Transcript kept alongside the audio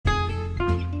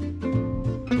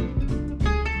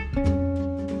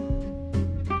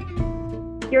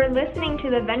You're listening to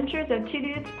the Ventures of Two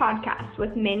Dudes podcast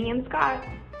with Manny and Scott.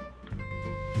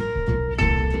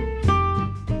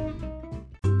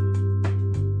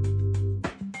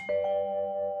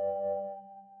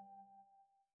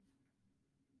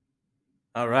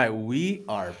 All right, we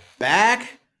are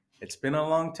back. It's been a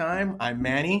long time. I'm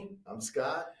Manny. I'm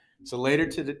Scott. So later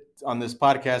on this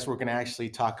podcast, we're going to actually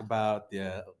talk about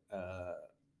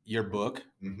your book,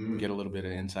 get a little bit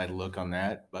of inside look on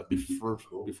that. But before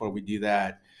we do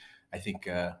that, I think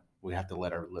we have to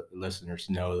let our listeners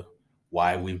know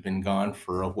why we've been gone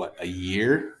for a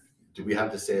year. Do we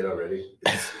have to say it already?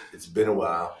 It's been a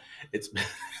while. It's been.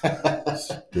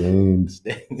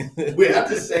 We have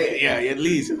to say it. Yeah, at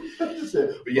least.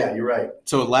 But yeah, you're right.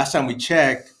 So last time we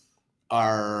checked,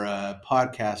 our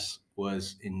podcast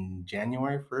was in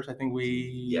January 1st. I think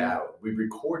we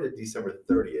recorded December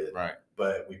 30th. Right.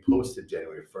 But we posted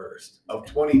January 1st of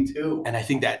 22. And I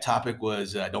think that topic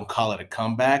was don't call it a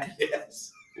comeback.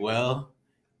 Yes. Well,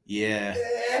 yeah.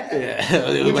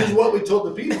 Which is what we told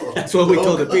the people. That's what we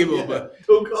told the people. But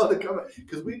don't call it a comeback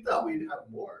because we thought we'd have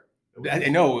more. I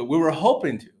know we were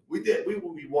hoping to. We did.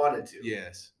 We wanted to.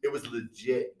 Yes. It was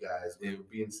legit, guys. We were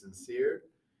being sincere.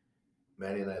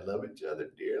 Manny and I love each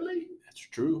other dearly. That's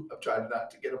true. I'm trying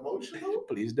not to get emotional.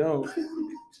 Please don't.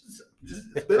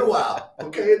 It's been a while.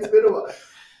 Okay, it's been a while.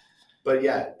 But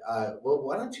yeah, well,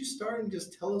 why don't you start and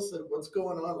just tell us what's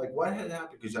going on? Like, what had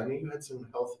happened? Because I know you had some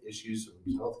health issues,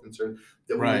 some health concerns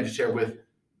that we need to share with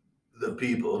the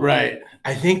people. Right.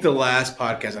 I think the last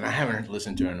podcast, and I haven't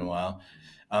listened to it in a while,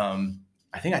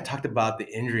 I think I talked about the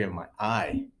injury of my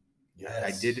eye. Yes.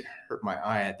 I did hurt my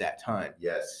eye at that time.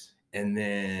 Yes. And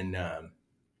then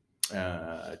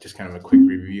just kind of a quick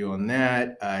review on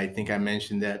that. I think I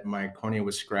mentioned that my cornea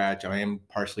was scratched. I am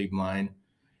partially blind.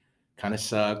 Kind of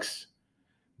sucks.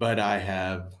 But I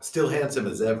have... Still handsome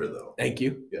as ever, though. Thank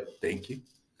you. Yep. Thank you.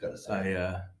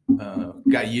 I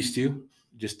got used to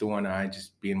just the one eye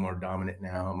just being more dominant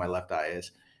now. My left eye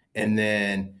is. And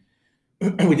then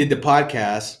we did the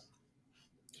podcast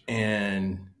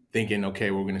and thinking,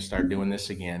 okay, we're going to start doing this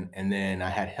again. And then I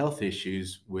had health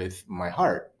issues with my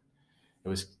heart. It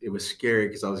was scary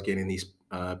because I was getting these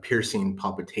piercing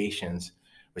palpitations,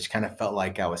 which kind of felt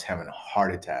like I was having a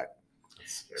heart attack.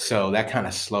 So that kind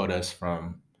of slowed us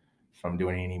from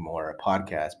doing any more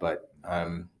podcasts. But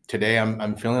today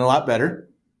I'm feeling a lot better.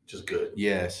 Which is good.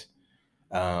 Yes.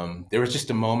 There was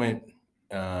just a moment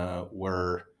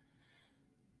where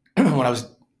when I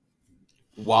was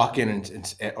walking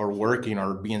or working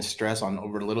or being stressed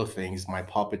over little things, my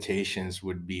palpitations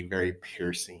would be very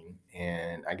piercing,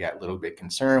 and I got a little bit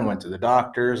concerned. Went to the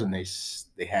doctors, and they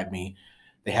had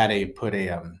to put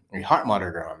a heart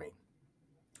monitor on me,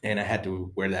 and I had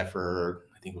to wear that for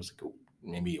I think it was like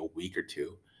maybe a week or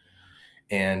two,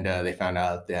 and they found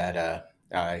out that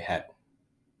I had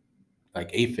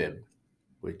like AFib,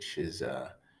 which is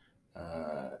a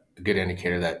good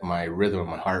indicator that my rhythm of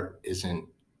my heart isn't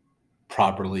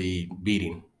properly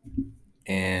beating.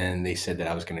 And they said that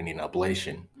I was going to need an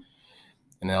ablation.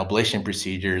 And the ablation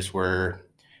procedures where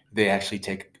they actually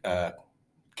take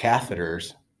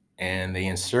catheters and they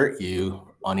insert you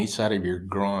on each side of your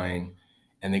groin,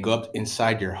 and they go up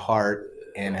inside your heart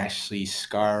and actually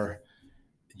scar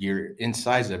your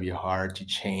insides of your heart to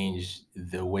change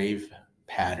the wave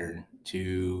pattern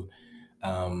to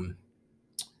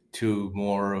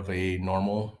more of a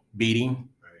normal beating.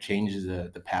 Changes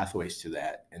the pathways to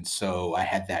that. And so I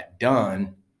had that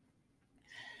done.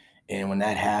 And when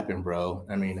that happened, bro,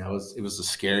 I mean, it was a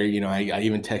scary, I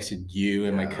even texted you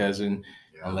and my cousin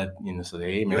and let, so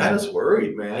hey, man. You had us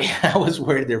worried, man. I was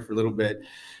worried there for a little bit,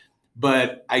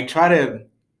 but I try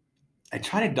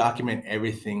to document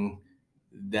everything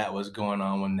that was going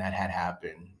on when that had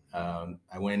happened.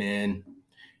 I went in,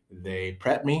 they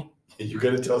prepped me. You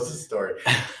got to tell us the story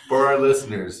for our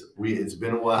listeners. It's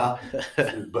been a while,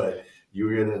 but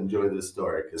you're going to enjoy this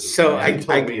story. So I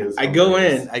go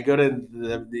in. I go to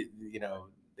the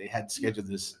they had scheduled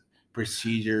this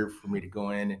procedure for me to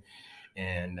go in,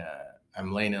 and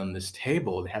I'm laying on this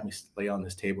table. They had me lay on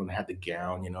this table, and I had the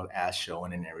gown, the ass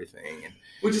showing and everything,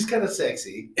 which is kind of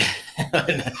sexy.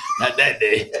 Not that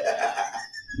day,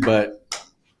 but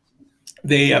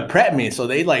they prepped me, so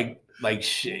they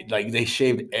they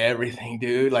shaved everything,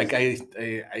 dude. Like I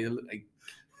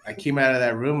came out of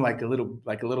that room like a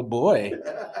little boy.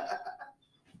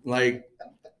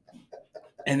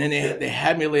 And then they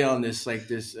had me lay on this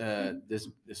this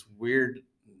weird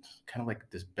kind of like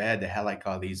this bed that had like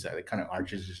all these it kind of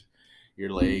arches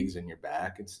your legs and your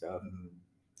back and stuff.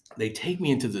 They take me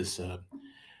into this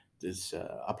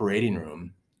operating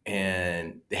room,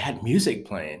 and they had music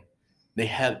playing. they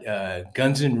had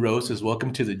Guns N' Roses'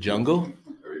 "Welcome to the Jungle,"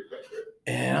 I remember.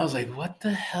 and I was like, "What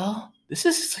the hell? This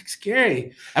is like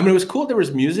scary." I mean, it was cool. There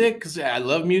was music because I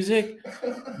love music,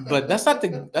 but that's not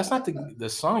the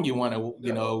song you want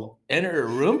to enter a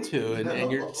room to,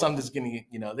 and you're something's gonna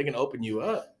they're gonna open you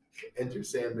up. Enter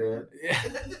Sandman. Yeah.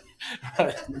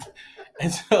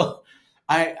 And so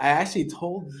I actually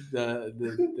told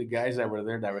the guys that were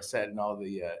there that were setting all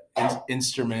the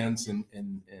instruments and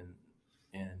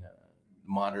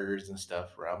monitors and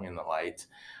stuff around me and the lights.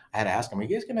 I had to ask them, "Are you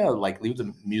guys gonna like leave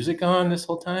the music on this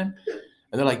whole time?"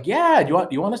 And they're like, "Yeah. Do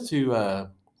you want us to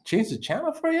change the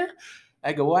channel for you?"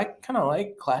 I go, "Well, I kind of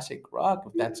like classic rock,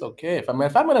 if that's okay. If I'm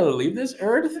gonna leave this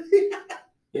earth,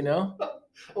 you know,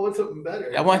 I want something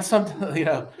better. I want something,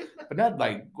 but not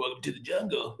like Welcome to the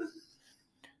Jungle."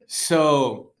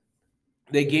 So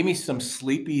they gave me some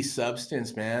sleepy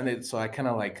substance, man. So I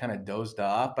kind of dozed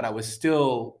off, but I was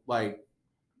still like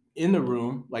in the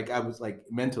room, like I was like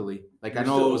mentally, like You're I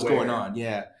know still what was going aware. on,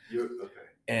 yeah. You're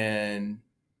okay.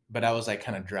 But I was like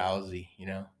kind of drowsy,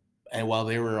 and while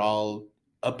they were all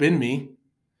up in me,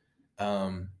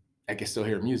 I could still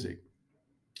hear music,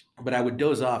 but I would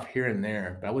doze off here and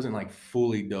there, but I wasn't like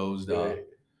fully dozed off. Right.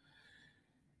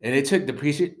 And the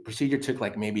procedure took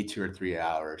like maybe 2 or 3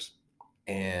 hours,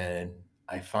 and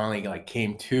I finally like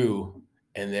came to,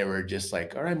 and they were just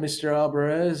like, "All right, Mr.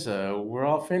 Alvarez, we're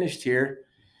all finished here."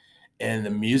 And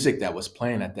the music that was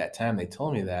playing at that time, they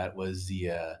told me that was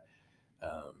the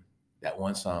that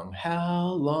one song, "How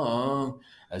long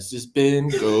has this been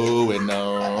going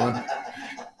on?"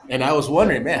 And I was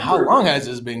wondering, man, how long has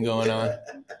this been going on?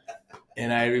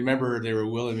 And I remember they were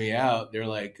wheeling me out. They're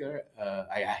like,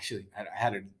 I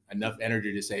had enough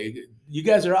energy to say, "You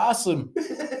guys are awesome."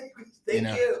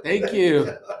 Thank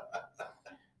you.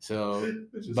 So,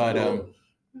 but cool.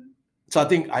 so I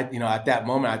think at that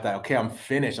moment I thought, okay, I'm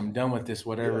finished. I'm done with this.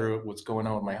 What's going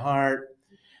on with my heart.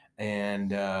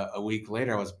 And a week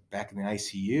later, I was back in the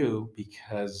ICU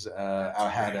because I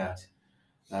had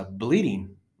a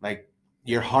bleeding. Like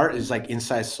your heart is like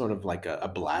inside sort of like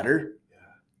a bladder,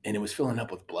 and it was filling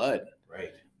up with blood.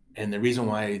 Right. And the reason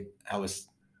why I was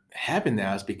having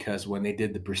that is because when they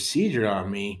did the procedure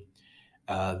on me,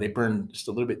 they burned just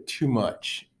a little bit too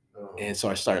much, and so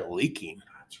I started leaking.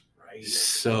 That's right.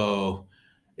 So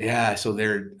yeah, so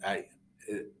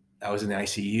I was in the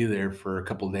ICU there for a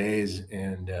couple of days,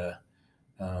 and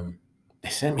they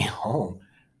sent me home.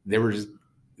 They were just,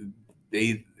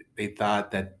 they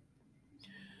thought that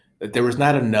there was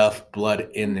not enough blood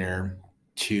in there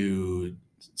to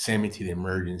send me to the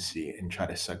emergency and try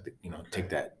to suck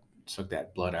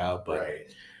that blood out. But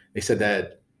Right. they said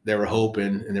that they were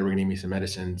hoping, and they were going to give me some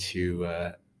medicine to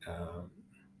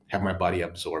have my body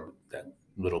absorb that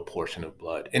little portion of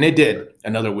blood. And it did.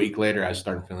 Another week later, I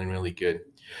started feeling really good.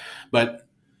 But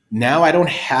now I don't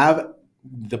have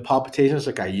the palpitations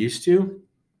like I used to.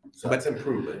 So that's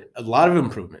improvement. A lot of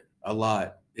improvement. A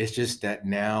lot. It's just that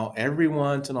now every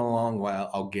once in a long while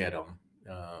I'll get them.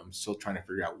 Still trying to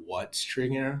figure out what's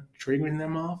triggering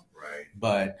them off. Right.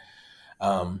 But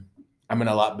I'm in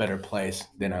a lot better place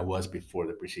than I was before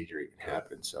the procedure even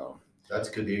happened. So that's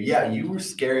good to hear. Yeah, you were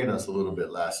scaring us a little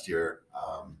bit last year,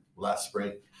 last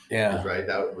spring. Yeah. Right.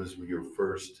 That was your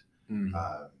first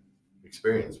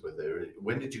experience with it.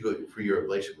 When did you go for your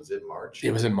ablation? Was it March?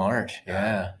 It was in March.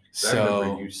 Yeah. I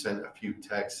remember you sent a few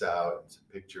texts out and some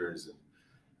pictures, and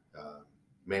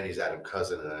Manny's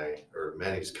cousin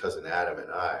Adam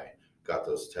and I got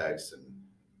those texts, and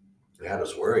it had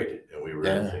us worried, and we were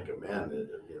thinking, man,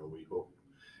 we hope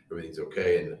everything's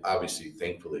okay. And obviously,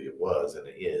 thankfully, it was, and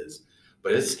it is.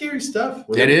 But it's scary stuff.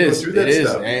 It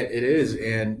is,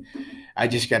 and I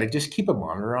just got to keep a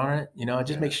monitor on it.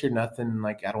 Just make sure nothing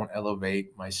like I don't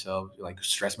elevate myself, like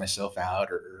stress myself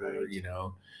out, or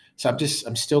So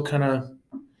I'm still kind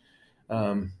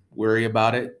of worry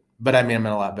about it. But I mean, I'm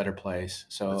in a lot better place.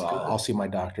 So I'll see my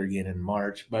doctor again in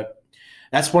March. But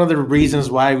that's one of the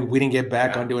reasons why we didn't get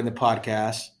back on doing the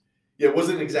podcast. Yeah, it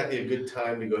wasn't exactly a good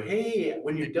time to go, hey,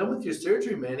 when you're done with your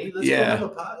surgery, Manny, let's go have a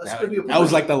podcast. That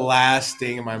was like the last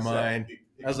thing in my mind.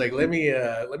 I was like, let me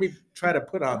try to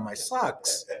put on my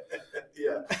socks.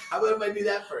 Yeah. How about if I do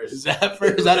that first? Is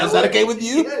that okay with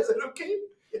you? Yeah, is that okay?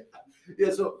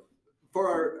 Yeah, so for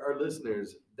our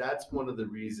listeners, that's one of the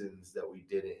reasons that we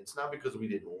did it. It's not because we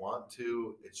didn't want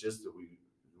to. It's just that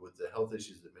with the health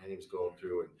issues that Manny was going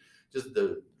through, and just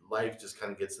the life just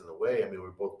kind of gets in the way. I mean, we're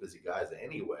both busy guys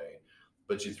anyway,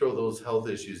 but you throw those health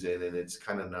issues in, and it's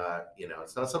kind of not,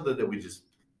 it's not something that we just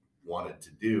wanted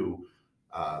to do.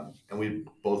 And we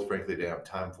both, frankly, didn't have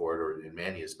time for it, and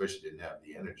Manny especially didn't have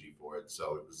the energy for it.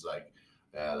 So it was like,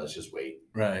 let's just wait.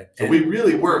 Right. So we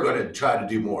really were going to try to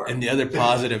do more. And the other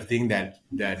positive thing that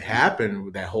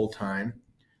happened that whole time,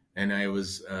 and I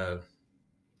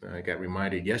got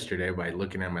reminded yesterday by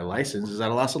looking at my license, is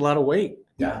that I lost a lot of weight.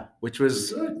 Yeah, which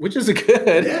is good.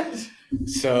 good. Yes.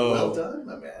 So Well done,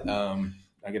 my man.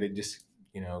 I got to just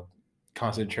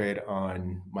concentrate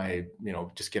on my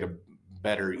just get a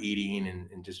better eating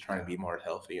and just trying to be more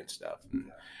healthy and stuff,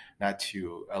 and not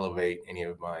to elevate any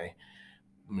of my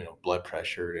blood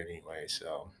pressure in any way.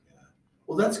 So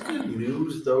well, that's good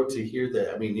news though to hear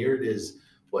that. I mean, here it is,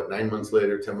 what, 9 months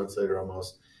later, 10 months later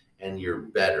almost, and you're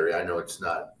better. I know it's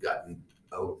not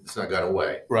gone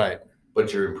away, right,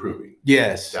 but you're improving.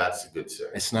 Yes, That's a good sign.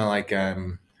 It's not like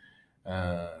I'm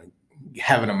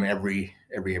having them every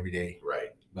day, Right.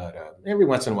 But every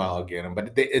once in a while I'll get them.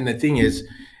 But the thing is,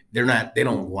 they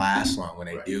don't last long when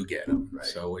I do get them. Right.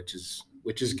 So which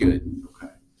is good.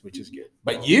 Okay. Which is good.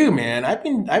 But you, man, I've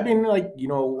been like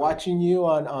watching you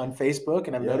on Facebook,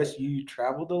 and I've noticed you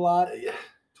traveled a lot. Yeah.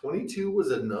 22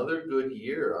 was another good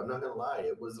year. I'm not gonna lie,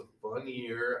 it was a fun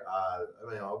year.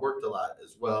 I worked a lot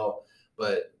as well,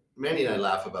 but Manny and I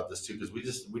laugh about this too because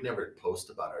we never post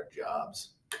about our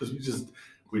jobs because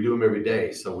we do them every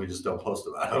day, so we just don't post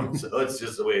about them. So it's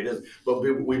just the way it is. But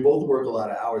we both work a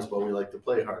lot of hours, but we like to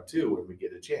play hard too when we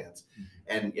get a chance.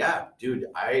 And yeah, dude,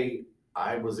 I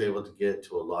was able to get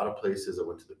to a lot of places. I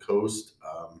went to the coast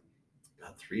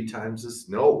 3 times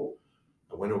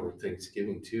I went over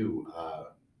Thanksgiving too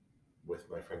with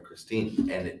my friend Christine,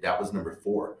 and that was number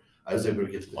 4. I was able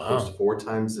to get to the coast 4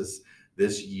 times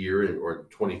this year, or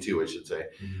 22, I should say,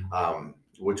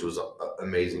 which was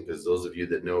amazing because those of you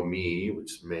that know me,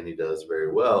 which Manny does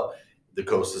very well, the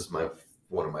coast is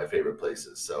one of my favorite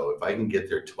places. So if I can get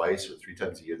there twice or 3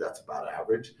 times a year, that's about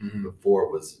average.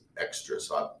 Before was extra,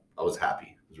 so I was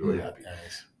happy. I was really happy.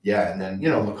 Nice. Yeah, and then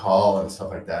McCall and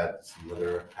stuff like that. It's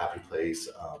another happy place.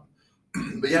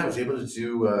 But yeah, I was able to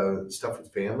do stuff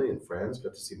with family and friends.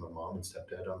 Got to see my mom and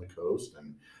stepdad on the coast,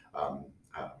 and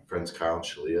friends Kyle and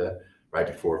Shalia right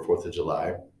before 4th of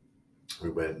July. We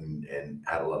went and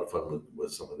had a lot of fun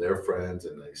with some of their friends,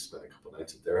 and I spent a couple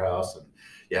nights at their house. And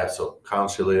yeah, so Kyle and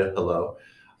Shalia, hello.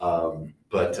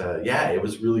 But yeah, it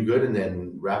was really good. And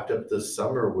then wrapped up the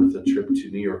summer with a trip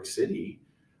to New York City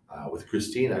with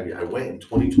Christine. I went in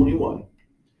 2021.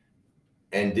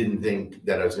 And didn't think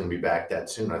that I was going to be back that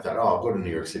soon. I thought, I'll go to New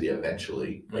York City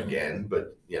eventually again,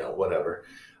 but whatever.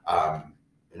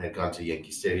 And I'd gone to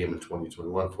Yankee Stadium in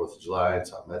 2021, 4th of July, and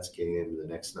saw a Mets game the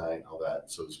next night, all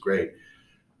that. So it was great.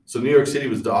 So New York City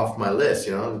was off my list,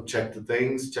 check the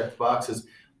things, check the boxes.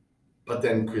 But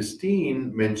then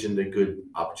Christine mentioned a good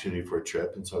opportunity for a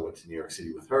trip. And so I went to New York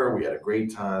City with her. We had a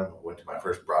great time. I went to my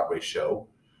first Broadway show.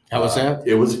 How was that?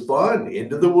 It was fun.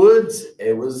 Into the Woods.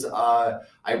 It was,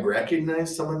 I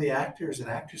recognized some of the actors and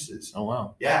actresses. Oh,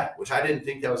 wow. Yeah, which I didn't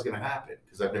think that was going to happen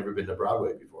because I've never been to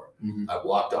Broadway before. I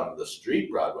walked onto the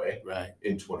street Broadway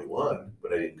in 21,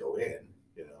 but I didn't go in,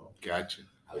 Gotcha.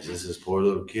 I was just this poor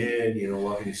little kid,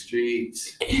 walking the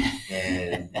streets,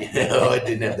 and, I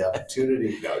didn't have the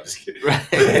opportunity. No, just kidding. Right.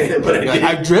 But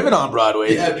I've driven on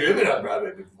Broadway. Yeah, I've driven on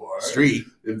Broadway before. Street.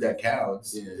 If that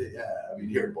counts. Yeah. I mean,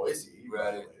 here in Boise.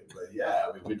 Right. But yeah,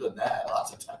 I mean, we've done that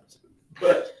lots of times.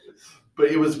 But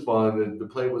it was fun, and the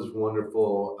play was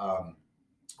wonderful.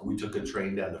 We took a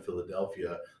train down to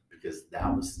Philadelphia because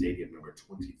that was stadium number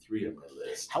 23 on my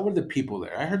list. How were the people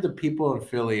there? I heard the people in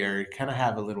Philly kind of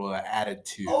have a little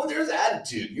attitude. Oh, there's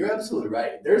attitude. You're absolutely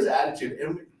right. There's attitude.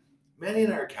 And Manny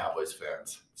and I are Cowboys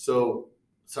fans. So,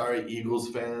 sorry, Eagles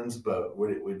fans, but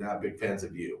we're not big fans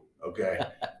of you, okay?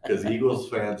 Because Eagles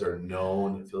fans are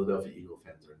known, Philadelphia Eagle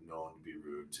fans are known to be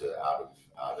rude to out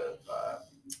of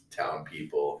town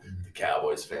people, the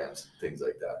Cowboys fans, things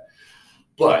like that.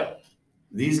 But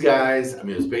these guys, I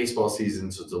mean, it was baseball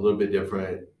season, so it's a little bit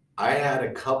different. I had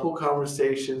a couple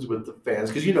conversations with the fans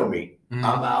because you know me.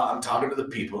 I'm talking to the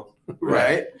people,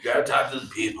 right? You gotta talk to the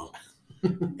people.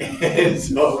 And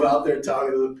so I'm out there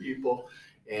talking to the people,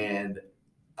 and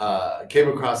came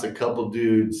across a couple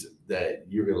dudes that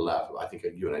you're gonna laugh at. I think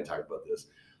you and I talked about this.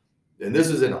 And this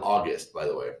is in August, by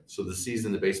the way. So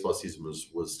the baseball season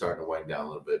was starting to wind down a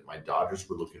little bit. My Dodgers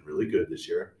were looking really good this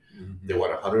year. They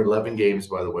won 111 games,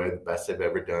 by the way, the best they've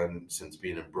ever done since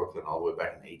being in Brooklyn all the way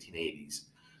back in the 1880s.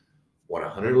 Won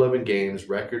 111 games,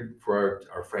 record for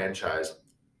our franchise.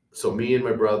 So me and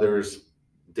my brothers,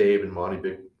 Dave and Monty,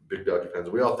 big Dodger fans,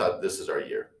 we all thought this is our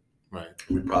year. Right.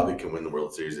 We probably can win the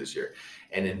World Series this year.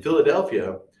 And in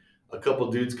Philadelphia, a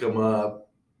couple dudes come up,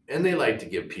 and they like to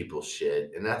give people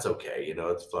shit, and that's okay.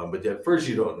 It's fun. But at first,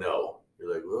 you don't know.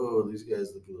 You're like, whoa, these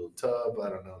guys look a little tough. I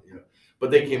don't know,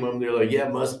 But they came up and they're like, yeah,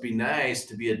 it must be nice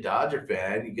to be a Dodger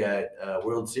fan. You got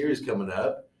World Series coming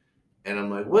up. And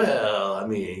I'm like, well, I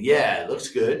mean, yeah, it looks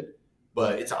good,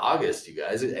 but it's August, you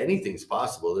guys. Anything's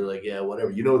possible. They're like, yeah,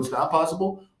 whatever. You know what's not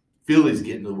possible? Phillies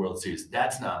getting to the World Series.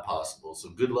 That's not possible. So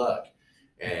good luck.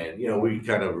 And, we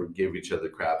kind of gave each other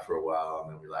crap for a while,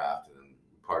 and then we laughed and then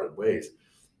parted ways.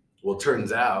 Well, it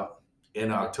turns out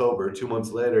in October, 2 months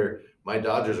later, my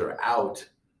Dodgers are out,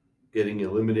 getting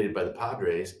eliminated by the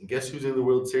Padres. And guess who's in the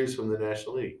World Series from the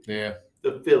National League? Yeah.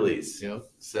 The Phillies. Yep.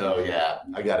 So yeah,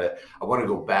 I want to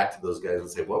go back to those guys and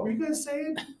say, what were you guys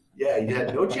saying? Yeah, you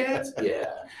had no chance.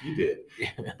 Yeah, you did.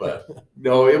 But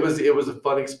no, it was a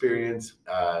fun experience.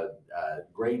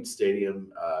 Great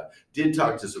stadium. Did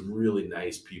talk to some really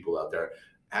nice people out there.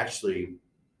 Actually,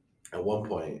 at one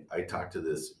point, I talked to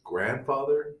this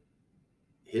grandfather,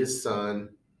 his son,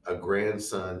 a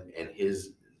grandson, and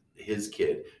his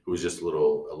kid, who was just a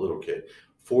little kid.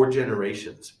 4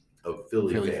 generations of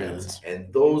Philly fans.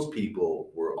 And those people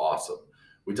were awesome.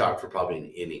 We talked for probably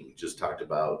an inning, just talked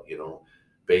about,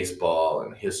 baseball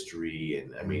and history.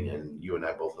 And I mean, and you and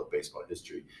I both love baseball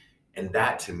history. And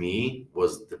that to me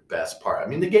was the best part. I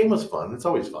mean, the game was fun. It's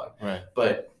always fun. Right.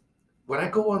 But when I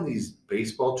go on these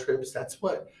baseball trips, that's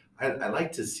what I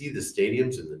like to see the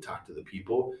stadiums and to talk to the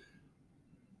people,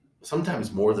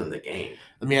 sometimes more than the game.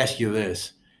 Let me ask you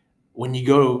this. When you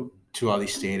go to all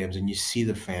these stadiums and you see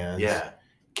the fans,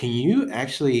 can you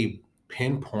actually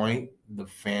pinpoint the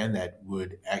fan that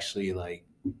would actually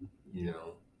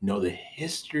know the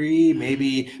history?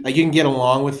 Maybe like you can get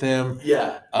along with them.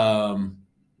 Yeah.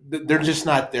 They're just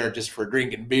not there just for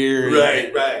drinking beer.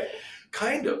 Right.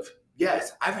 Kind of.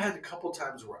 Yes. I've had a couple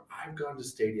times where I've gone to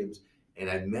stadiums and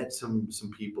I've met some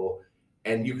people,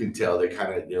 and you can tell they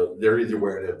kind of, they're either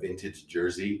wearing a vintage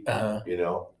jersey,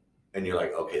 and you're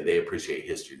like, okay, they appreciate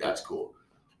history. That's cool.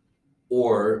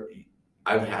 Or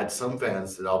I've had some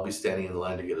fans that I'll be standing in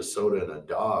line to get a soda and a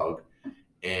dog,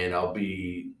 and I'll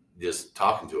be just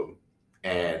talking to them,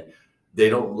 and they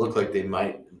don't look like they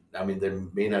might. I mean, they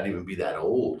may not even be that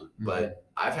old, but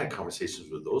I've had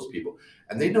conversations with those people,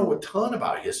 and they know a ton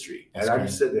about history. That's and great. I'm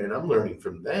sitting there and I'm learning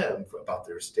from them about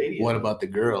their stadium. What about the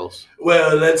girls?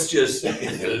 Well, let's just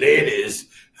the ladies.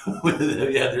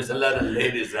 Yeah, there's a lot of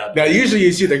ladies out Now, there. usually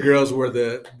you see the girls wear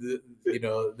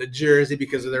the jersey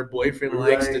because of their boyfriend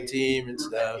likes the Right. team and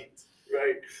stuff.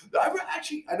 Right.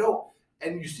 I know,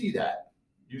 and you see that,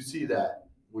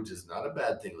 which is not a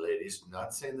bad thing, ladies. I'm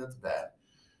not saying that's bad,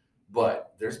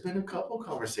 but there's been a couple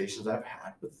conversations I've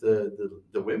had with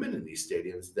the women in these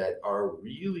stadiums that are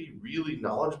really, really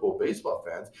knowledgeable baseball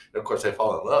fans. And of course, I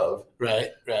fall in love. Right.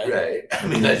 Right. I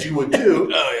mean, as you would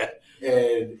too. Oh yeah.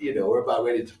 And we're about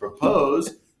ready to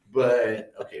propose,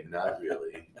 but okay, not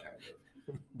really, kind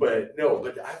of. But no,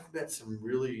 but I've met some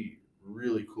really,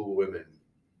 really cool women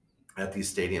at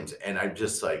these stadiums, and I'm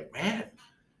just like, man,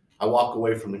 I walk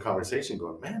away from the conversation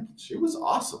going, man, she was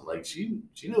awesome. Like she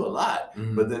knew a lot,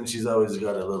 but then she's always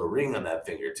got a little ring on that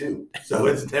finger too, so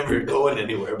it's never going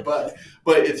anywhere. But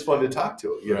it's fun to talk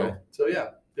to, Right. So yeah,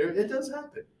 it does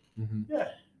happen. Mm-hmm. Yeah.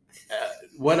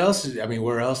 What else?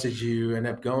 Where else did you end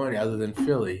up going other than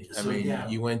Philly?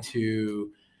 You went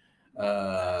to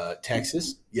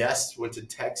Texas. Yes, went to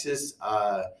Texas.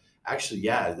 Actually,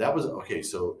 yeah, that was okay.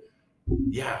 So,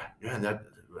 yeah, man, that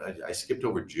I skipped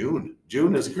over June.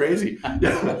 June is crazy.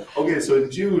 Okay, so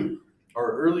in June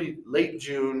or late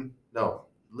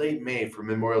May for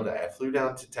Memorial Day, I flew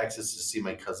down to Texas to see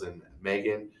my cousin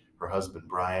Megan, her husband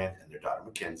Brian, and their daughter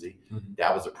Mackenzie. Mm-hmm.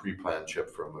 That was a pre-planned trip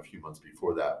from a few months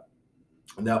before that,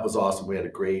 and that was awesome. We had a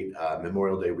great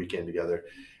Memorial Day weekend together,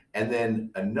 and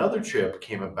then another trip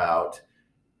came about.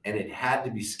 And it had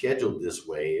to be scheduled this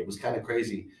way. It was kind of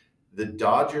crazy. The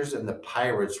Dodgers and the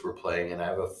Pirates were playing, and I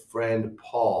have a friend,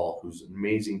 Paul, who's an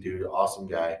amazing dude, awesome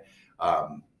guy,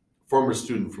 former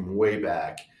student from way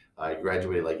back. I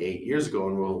graduated like 8 years ago,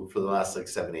 and for the last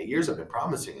 7-8 years, I've been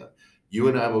promising him, you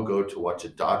and I will go to watch a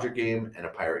Dodger game and a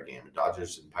Pirate game, a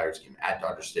Dodgers and Pirates game at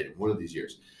Dodger Stadium, one of these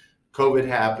years. COVID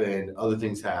happened, other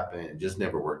things happened, it just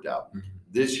never worked out. Mm-hmm.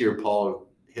 This year, Paul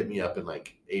hit me up in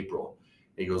April.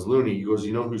 He goes, Looney,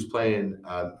 you know who's playing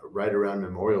right around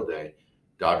Memorial Day?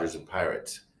 Dodgers and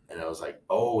Pirates. And I was like,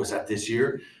 oh, is that this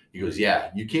year? He goes,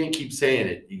 yeah, you can't keep saying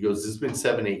it. He goes, it's been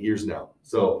 7-8 years now.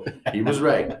 So he was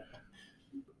right.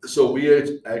 So we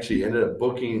actually ended up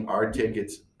booking our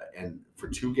tickets and for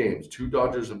 2 games, 2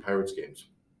 Dodgers and Pirates games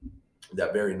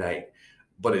that very night.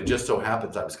 But it just so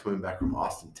happens I was coming back from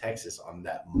Austin, Texas on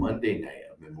that Monday night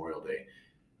of Memorial Day.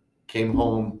 Came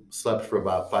home, slept for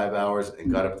about 5 hours,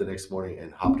 and got up the next morning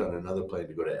and hopped on another plane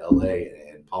to go to LA.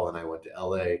 And Paul and I went to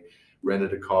LA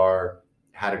rented a car,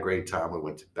 had a great time. We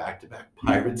went to back-to-back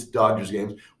Pirates-Dodgers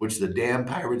games, which the damn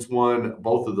Pirates won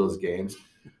both of those games.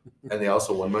 And they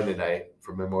also won Monday night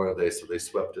for Memorial Day, so they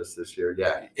swept us this year.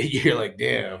 Yeah. You're like,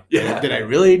 damn. Yeah. Did I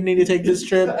really need to take this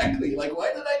trip? Exactly. Like,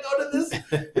 why did I go to this?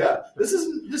 Yeah, this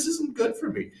isn't good for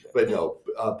me. But no,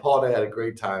 Paul and I had a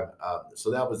great time.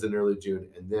 So that was in early June,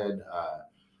 and then,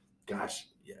 then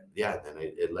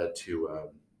it led to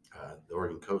the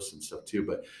Oregon coast and stuff too.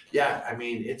 But yeah, I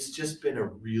mean, it's just been a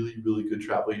really, really good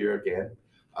travel year again.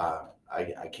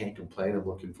 I can't complain. I'm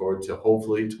looking forward to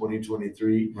hopefully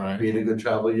 2023 being a good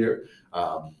travel year.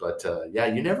 But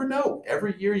you never know.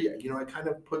 Every year, I kind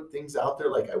of put things out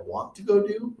there like I want to go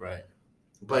do. Right.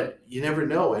 But you never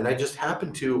know. And I just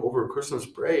happened to, over Christmas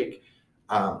break,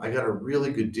 I got a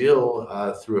really good deal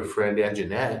through a friend,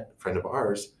 Anjanette, a friend of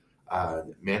ours.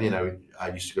 Manny and I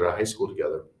used to go to high school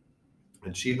together.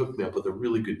 And she hooked me up with a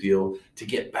really good deal to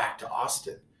get back to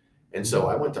Austin. And so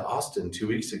I went to Austin 2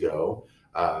 weeks ago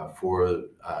for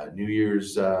New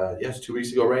Year's. Yes, 2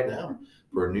 weeks ago right now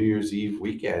for a New Year's Eve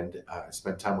weekend. I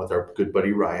spent time with our good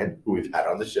buddy Ryan, who we've had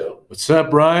on the show. What's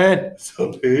up, Ryan?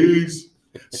 So peace.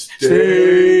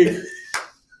 Stay.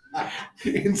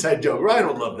 Inside joke. Ryan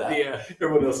will love that. Yeah.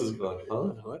 Everyone else is going,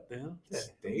 huh? What the hell?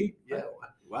 Stay? Yeah.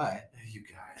 Why? You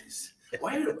guys.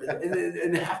 Why?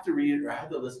 And half the reader or half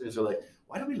the listeners are like,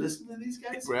 why do we listen to these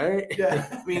guys? Right? Yeah.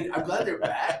 I mean, I'm glad they're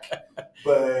back,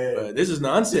 but this is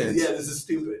nonsense. yeah, this is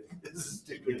stupid. This is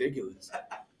stupid. Ridiculous.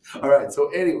 All right. So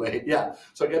anyway, yeah.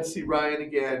 So I got to see Ryan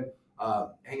again,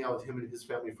 hang out with him and his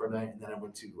family for a night, and then I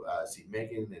went to see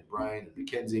Megan and Brian and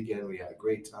Mackenzie again. We had a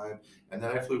great time, and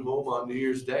then I flew home on New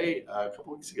Year's Day a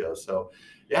couple weeks ago. So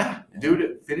yeah,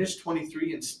 dude, finished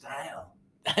 23 in style.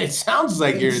 It sounds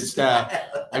like you're in style.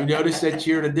 I've noticed that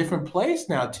you're in a different place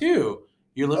now too.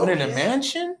 You're living in a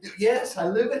mansion? Yes, I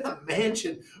live in a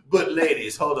mansion. But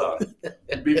ladies, hold on.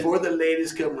 Before the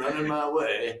ladies come running my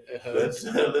way, let's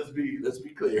be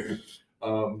clear.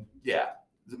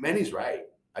 Manny's right.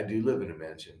 I do live in a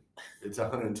mansion. It's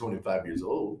 125 years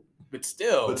old, but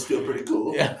still pretty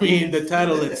cool. Yeah, I mean, the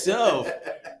title itself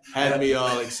had me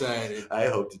all excited. I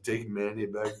hope to take Manny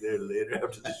back there later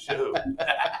after the show.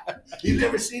 You've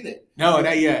never seen it? No,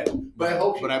 not yet. But I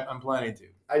hope. But I'm planning to.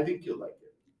 I think you'll like it.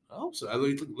 I hope so.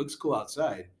 It looks cool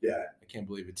outside. Yeah. I can't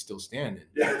believe it's still standing.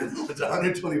 Yeah, it's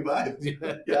 125.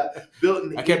 Yeah. Yeah. Built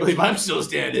in I can't believe I'm still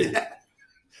standing. Yeah.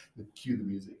 Cue the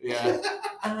music. Yeah.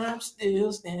 I'm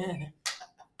still standing.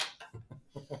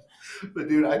 But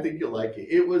dude, I think you'll like it.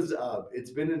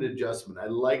 It's been an adjustment. I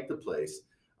like the place.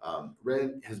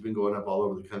 Rent has been going up all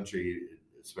over the country,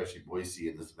 especially Boise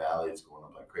in this valley. It's going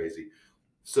up like crazy.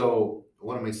 So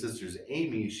one of my sisters,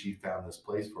 Amy, she found this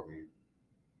place for me.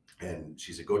 And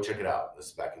she said, go check it out. This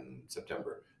is back in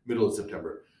September, middle of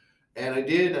September. And I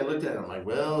did. I looked at it. I'm like,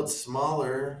 well, it's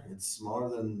smaller. It's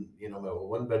smaller than, my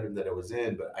one bedroom that I was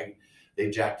in. But they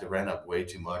jacked the rent up way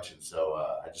too much. And so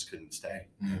I just couldn't stay.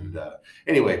 Mm-hmm. And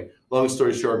anyway, long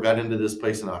story short, got into this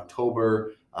place in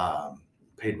October.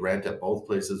 Paid rent at both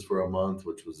places for a month,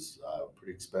 which was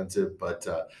pretty expensive. But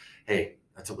hey,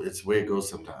 it's the way it goes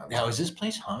sometimes. Now, is this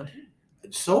place haunted?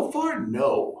 So far,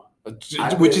 no.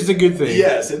 Which is a good thing.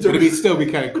 Yes. It'd still be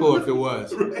kind of cool if it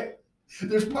was. Right.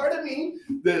 There's part of me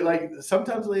that, like,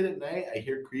 sometimes late at night, I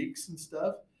hear creaks and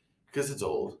stuff because it's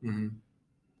old. Mm-hmm.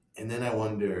 And then I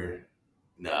wonder,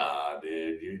 nah,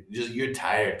 dude, you're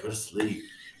tired. Go to sleep.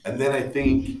 And then I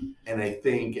think,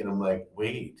 and I'm like,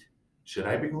 wait, should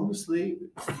I be going to sleep?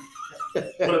 What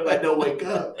if I don't wake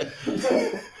up?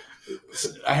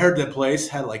 I heard the place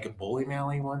had like a bowling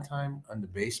alley one time in the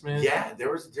basement. Yeah, there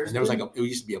was like it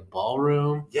used to be a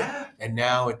ballroom. Yeah, and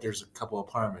now there's a couple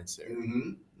apartments there,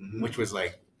 which was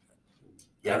like,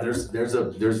 yeah. There's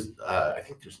I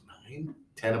think there's 9,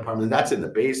 10 apartments. That's in the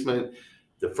basement,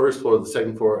 the first floor, the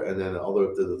second floor, and then all the way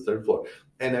up to the third floor.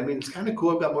 And I mean, it's kind of cool.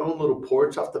 I've got my own little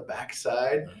porch off the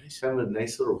backside. Nice. Kind of a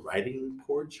nice little writing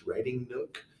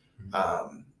nook.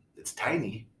 It's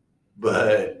tiny.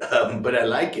 But I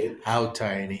like it. How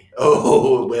tiny?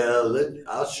 Oh, well,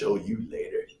 I'll show you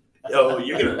later. Oh,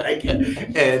 you're going to like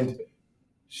it. And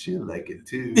she'll like it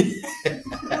too.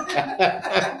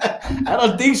 I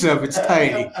don't think so if it's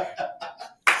tiny.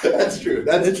 That's true.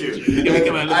 That's true.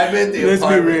 Come on, I meant the let's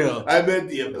apartment. be real. I meant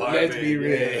the apartment. Let's be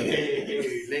real.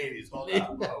 Hey, ladies, hold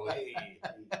on. Oh, hey.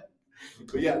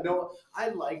 But yeah, no, I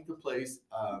like the place.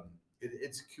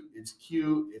 It's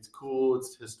cute, it's cool,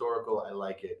 it's historical. I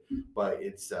like it, but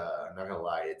it's I'm not gonna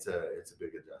lie, it's a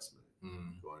big adjustment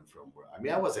going from where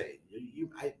I wasn't you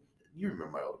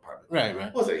remember my old apartment, right?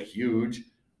 It wasn't huge,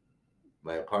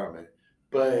 my apartment,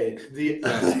 But the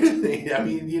other thing, I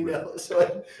mean,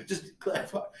 so just to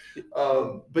clarify,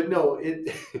 but no,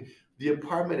 the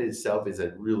apartment itself is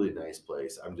a really nice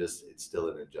place. It's still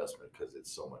an adjustment because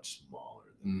it's so much smaller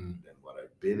than what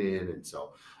I've been in, and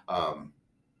so,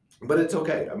 but it's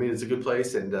okay. I mean, it's a good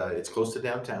place, and it's close to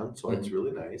downtown, so it's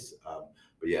really nice.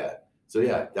 But yeah, so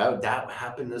yeah, that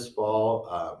happened this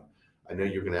fall. I know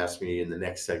you're going to ask me in the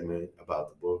next segment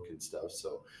about the book and stuff,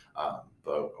 so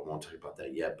but I won't talk about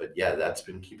that yet. But yeah, that's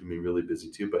been keeping me really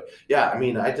busy too. But yeah, I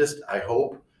mean, I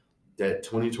hope that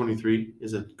 2023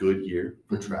 is a good year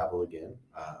for travel again.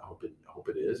 I hope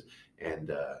it is,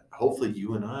 and hopefully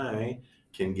you and I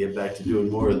can get back to doing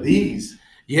more of these.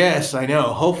 Yes, I know.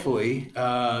 Hopefully,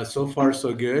 so far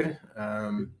so good.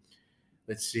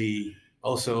 Let's see.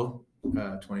 Also,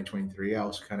 2023, I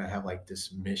also kind of have like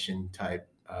this mission type.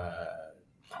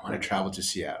 I want to travel to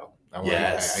Seattle. I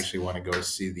actually want to go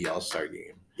see the All-Star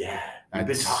game. Yeah, I've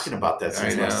been talking about that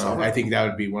since last summer. I think that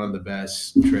would be one of the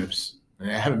best trips. I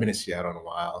haven't been to Seattle in a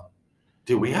while.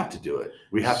 Dude, we have to do it.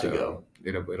 We have to go.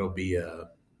 It'll be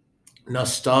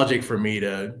nostalgic for me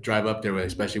to drive up there,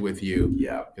 especially with you.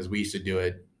 Yeah, because we used to do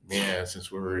it. Yeah,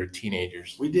 since we were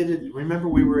teenagers. We did it. Remember,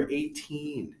 we were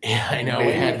 18. Yeah, I know.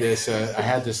 We had this. I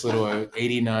had this little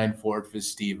 '89 Ford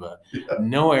Festiva,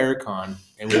 no aircon,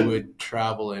 and we would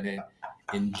travel in it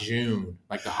in June,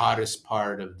 like the hottest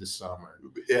part of the summer.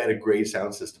 It had a great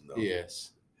sound system, though.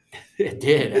 Yes, it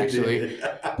did actually,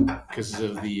 because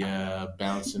of the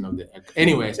bouncing of the.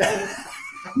 Anyways,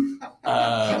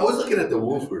 I was looking at the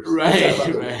woofers.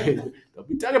 Right. Don't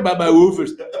be talking about my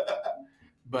woofers.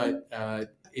 But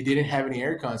it didn't have any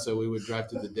aircon, so we would drive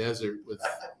to the desert with,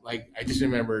 like, I just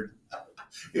remember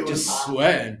just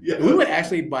sweating. Yeah. We would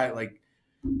actually buy, like,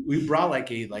 we brought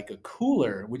like a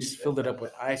cooler. We just filled it up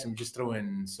with ice and just throw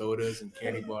in sodas and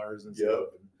candy bars and stuff.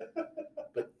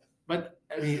 But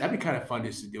I mean, that'd be kind of fun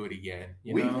just to do it again.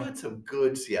 We've had some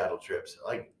good Seattle trips,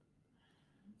 like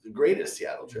the greatest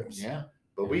Seattle trips. Yeah.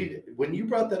 But when you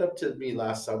brought that up to me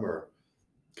last summer,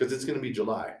 because it's going to be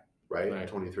July. Right,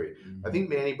 23. Mm-hmm. I think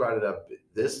Manny brought it up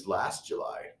this last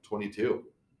July, 22.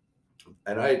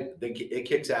 And I think it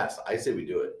kicks ass. I say we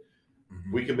do it.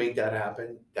 Mm-hmm. We can make that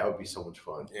happen. That would be so much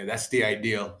fun. Yeah, that's the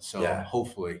ideal. So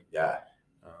hopefully. Yeah.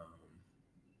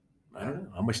 I don't know.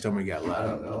 How much time we got left? I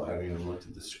don't know. I haven't even looked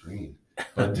at the screen.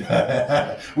 But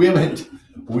we haven't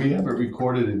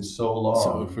recorded in so long.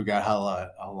 So we forgot how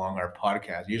long our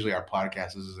podcast. Usually our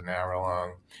podcast is an hour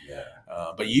long. Yeah.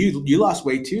 But you lost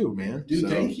weight too, man. Dude,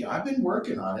 thank you. I've been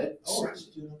working on it. Oh, I'm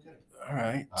doing okay. All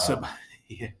right.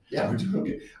 Yeah, we're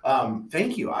doing okay.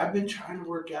 Thank you. I've been trying to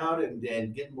work out and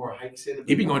get more hikes in.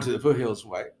 You've been going to the foothills,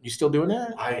 right? You still doing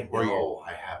that? I know.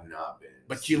 I have not been.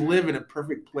 But you live in a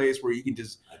perfect place where you can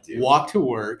just walk to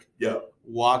work. Yeah.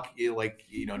 Walk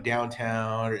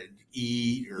downtown or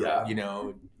eat or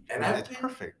and it's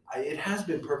perfect. It has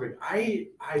been perfect.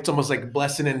 It's almost like a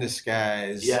blessing in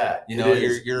disguise. Yeah.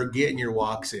 You're getting your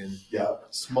walks in. Yeah.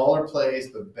 Smaller place,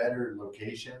 but better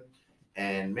location.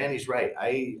 And Manny's right.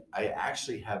 I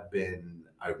actually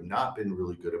I've not been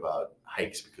really good about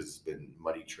hikes because it's been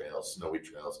muddy trails, snowy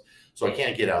trails. So I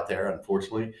can't get out there,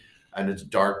 unfortunately. And it's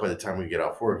dark by the time we get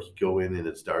off work. You go in and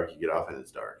it's dark. You get off and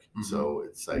it's dark. Mm-hmm. So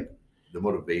it's like the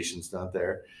motivation's not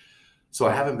there. So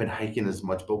I haven't been hiking as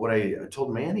much. But what I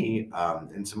told Manny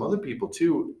and some other people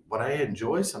too, what I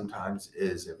enjoy sometimes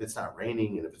is if it's not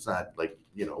raining and if it's not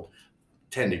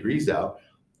 10 degrees out,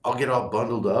 I'll get all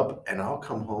bundled up and I'll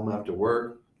come home after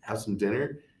work, have some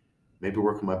dinner, maybe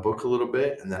work on my book a little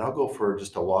bit, and then I'll go for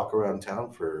just a walk around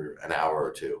town for an hour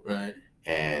or two. Right.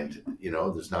 And,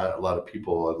 there's not a lot of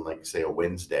people on, say, a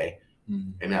Wednesday.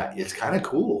 Mm-hmm. And it's kind of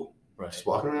cool. Right. Just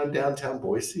walking around downtown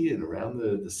Boise and around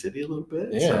the city a little bit.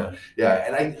 Yeah. So, yeah.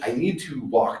 And I need to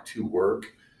walk to work.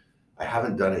 I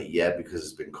haven't done it yet because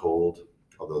it's been cold,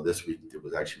 although this week it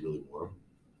was actually really warm.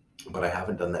 But I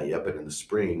haven't done that yet. But in the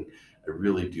spring, I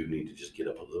really do need to just get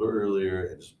up a little earlier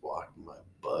and just walk my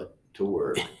butt to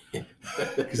work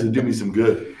because it'll do me some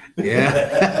good.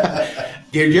 Yeah.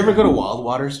 Did you ever go to Wild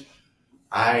Waters?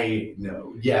 I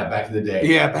know. Yeah, back in the day.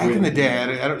 Yeah, back in the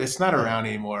day. It's not around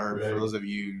anymore. Right. For those of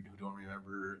you who don't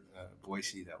remember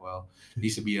Boise that well, it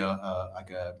used to be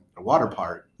a water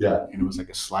park. Yeah. And it was like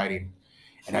a sliding.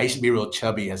 And I used to be real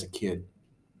chubby as a kid.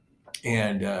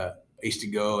 And I used to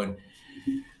go and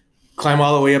climb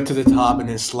all the way up to the top and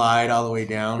then slide all the way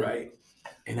down. Right.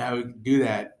 And I would do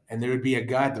that. And there would be a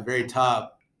guy at the very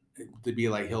top to be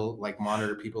like, he'll like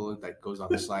monitor people that goes on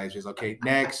the slides. He's okay,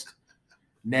 next.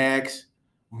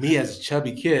 Me as a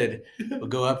chubby kid would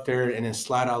go up there and then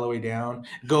slide all the way down,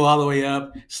 go all the way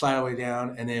up, slide all the way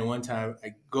down. And then one time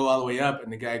I go all the way up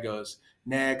and the guy goes,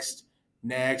 next.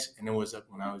 next. And it was up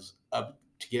when I was up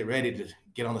to get ready to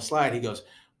get on the slide. He goes,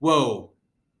 "Whoa,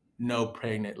 no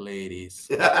pregnant ladies."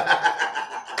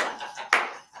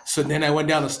 So then I went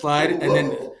down the slide,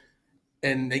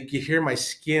 and you hear my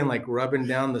skin like rubbing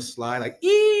down the slide, like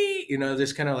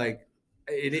just kind of like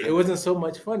it wasn't so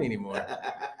much fun anymore.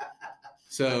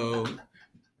 So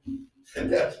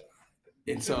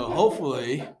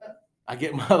hopefully I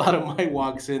get a lot of my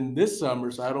walks in this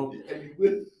summer, so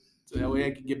that way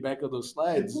I can get back on those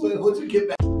slides. Once you get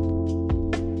back.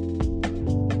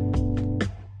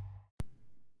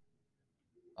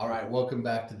 All right, welcome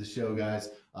back to the show, guys.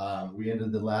 We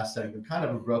ended the last segment kind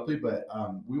of abruptly, but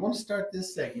we want to start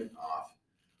this segment off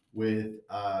with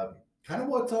kind of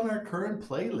what's on our current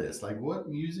playlist. Like, what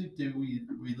music do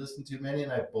we listen to? Manny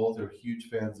and I both are huge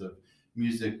fans of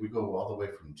music. We go all the way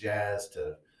from jazz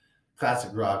to classic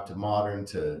rock to modern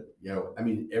to,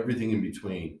 everything in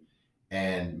between.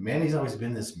 And Manny's always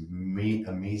been this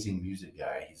amazing music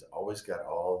guy. He's always got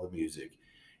all the music.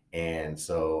 And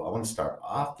so I want to start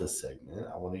off this segment.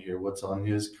 I want to hear what's on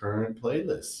his current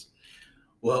playlist.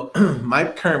 Well, my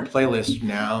current playlist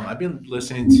now, I've been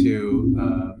listening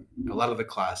to a lot of the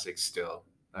classics still.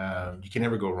 You can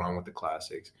never go wrong with the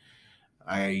classics.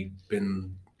 I've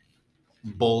been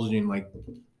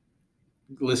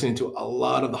listening to a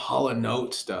lot of the Hall &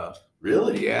 Oates stuff.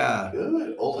 Really? Yeah.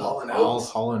 Good. Old Hall & Oates. All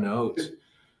Hall & Oates.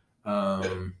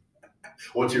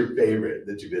 What's your favorite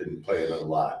that you've been playing a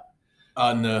lot?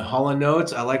 On the Hall &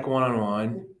 Oates, I like One on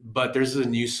One, but there's a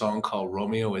new song called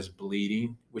Romeo is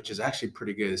Bleeding, which is actually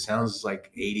pretty good. It sounds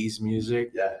like 80s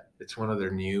music. Yeah. It's one of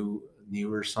their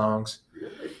newer songs.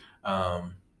 Really?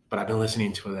 But I've been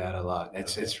listening to that a lot.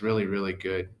 It's really, really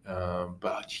good.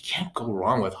 But you can't go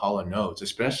wrong with Hall & Oates,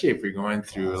 especially if you're going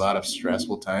through a lot of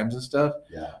stressful times and stuff.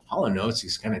 Yeah. Hall & Oates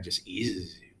is kind of just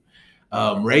eases you.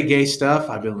 Reggae stuff,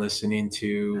 I've been listening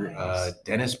to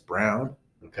Dennis Brown.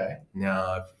 Okay.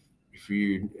 Now, have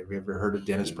you ever heard of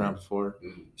Dennis Brown before?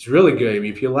 Mm-hmm. It's really good. I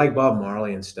mean, if you like Bob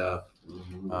Marley and stuff,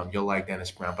 you'll like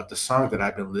Dennis Brown. But the song that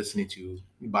I've been listening to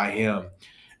by him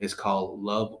is called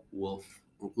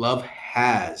Love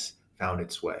Has Found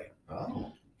Its Way.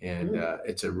 Oh. And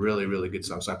it's a really, really good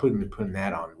song. So I putting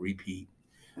that on repeat.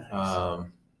 Nice.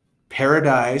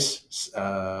 Paradise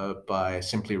by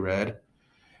Simply Red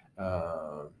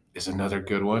is another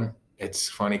good one. It's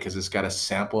funny because it's got a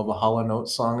sample of a Hall &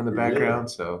 Oates song in the background.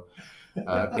 So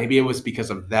maybe it was because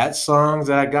of that song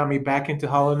that got me back into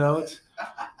Hall & Oates.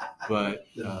 But,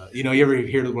 you ever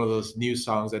hear one of those new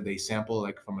songs that they sample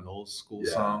like from an old school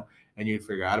song and you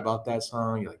forgot about that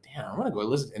song? You're like, damn, I want to go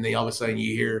listen. And then all of a sudden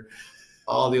you hear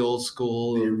all the old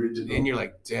school. The original. And you're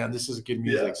like, damn, this is good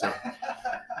music. Yeah.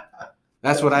 So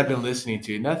that's what I've been listening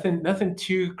to. Nothing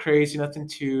too crazy, nothing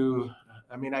too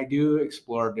 – I mean, I do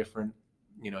explore different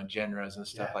genres and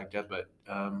stuff like that. But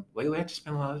lately, I've just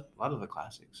been a lot of the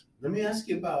classics. Let me ask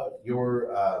you about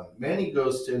your Manny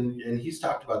goes to, and he's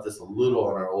talked about this a little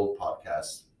on our old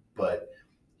podcast, but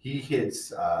he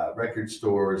hits record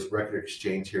stores, record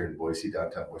exchange here in Boise,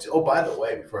 downtown Boise. Oh, by the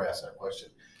way, before I ask that question,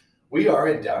 we are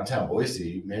in downtown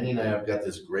Boise. Manny and I have got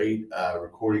this great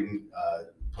recording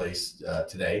place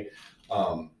today,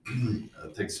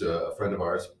 thanks to a friend of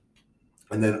ours.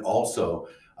 And then also,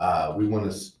 we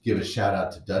want to give a shout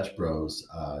out to Dutch Bros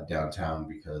downtown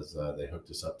because they hooked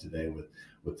us up today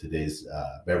with today's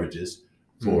beverages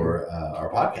for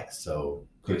our podcast. So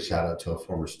quick shout out to a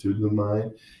former student of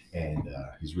mine, and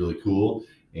he's really cool,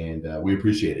 and we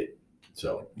appreciate it.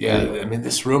 So anyway. I mean,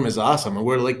 this room is awesome, and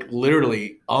we're like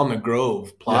literally on the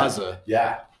Grove Plaza.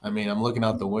 Yeah. I mean, I'm looking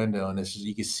out the window, and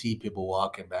you can see people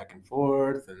walking back and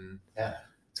forth, and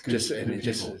it's good.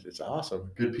 It's awesome.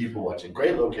 Good people watching.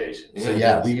 Great location.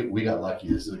 So we got lucky.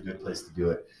 This is a good place to do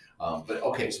it. But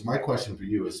okay, so my question for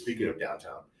you is, speaking of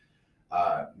downtown,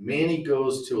 Manny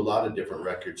goes to a lot of different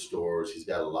record stores. He's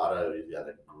got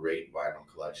a great vinyl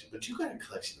collection, but you got a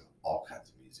collection of all kinds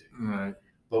of music. Right.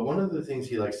 But one of the things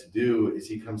he likes to do is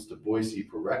he comes to Boise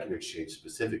for Record Exchange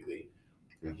specifically.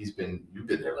 And you've been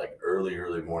there like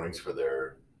early mornings for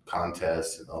their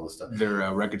contests and all this stuff.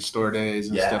 Their record store days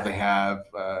and stuff they have.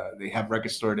 They have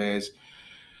record store days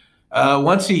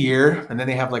once a year, and then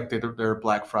they have like their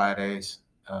Black Fridays.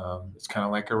 It's kind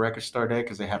of like a record store day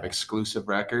because they have exclusive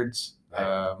records.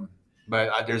 Right.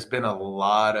 But there's been a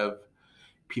lot of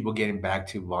people getting back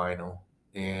to vinyl,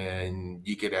 and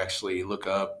you could actually look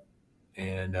up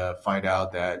and find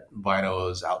out that vinyl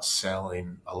is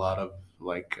outselling a lot of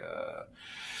like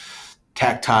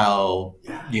tactile,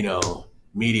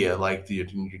 media like the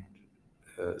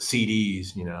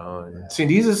CDs,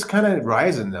 CDs is kind of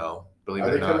rising though. Believe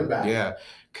it or not. Coming back? Yeah,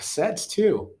 cassettes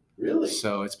too. Really?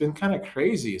 So it's been kind of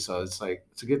crazy. So it's like,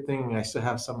 it's a good thing I still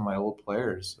have some of my old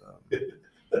players.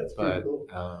 That's pretty But cool.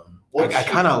 I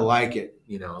kind of like it,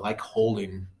 I like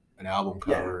holding an album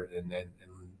Yeah. cover and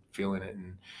feeling it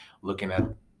and looking at,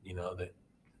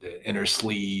 the inner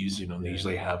sleeves, they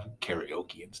usually have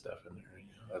karaoke and stuff in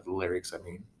there, the lyrics, I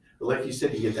mean. Like you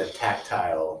said, you get that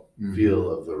tactile Mhm. feel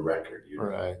of the record.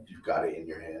 Right. You've got it in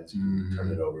your hands. You can Mhm.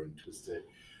 turn it over and twist it.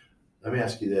 Let me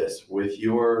ask you this. With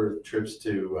your trips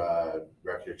to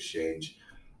Record Exchange,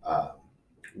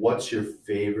 what's your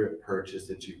favorite purchase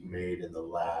that you've made in the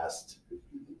last,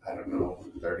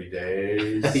 30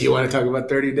 days? You want to talk about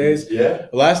 30 days? Yeah.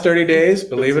 The last 30 days,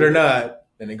 believe it or not,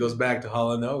 and it goes back to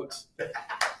Hall & Oates.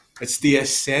 It's the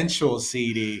Essential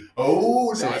CD.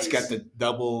 Oh, So nice. it's got the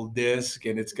double disc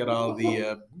and it's got all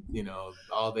the,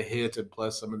 all the hits and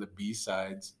plus some of the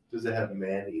B-sides. Does it have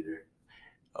Maneater?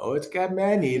 Oh, it's got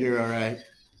Maneater, all right.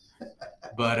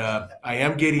 But I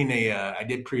am getting I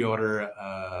did pre-order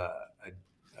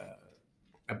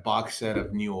a box set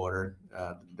of New Order,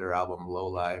 their album Low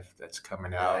Life that's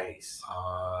coming out. Nice.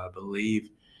 I believe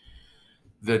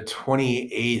the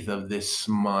 28th of this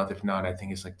month. If not, I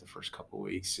think it's like the first couple of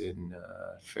weeks in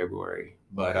February.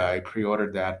 But I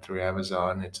pre-ordered that through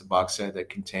Amazon. It's a box set that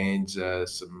contains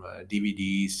some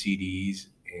DVDs, CDs,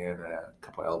 and a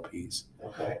couple LPs.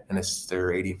 Okay. And it's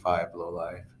their 85 Low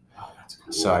Life. Oh, that's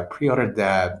cool. So I pre-ordered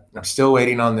that. I'm still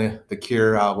waiting on the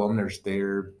Cure album.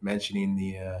 They're mentioning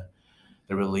the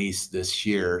release this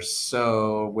year.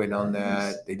 So wait on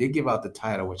that. They did give out the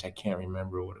title, which I can't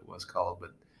remember what it was called,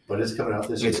 but it's coming out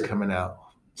this year. it's coming out.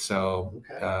 So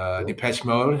cool. Depeche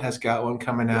Mode has got one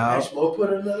coming out. Depeche Mode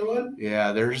put another one?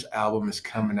 Yeah, their album is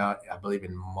coming out, I believe,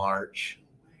 in March.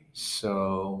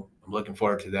 So I'm looking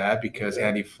forward to that because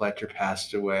Andy Fletcher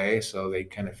passed away, so they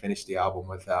kind of finished the album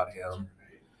without him.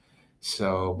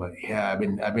 So, but yeah, I've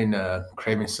been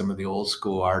craving some of the old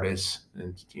school artists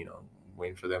and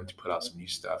waiting for them to put out some new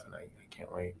stuff, and I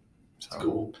can't wait. So. That's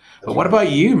cool. But what about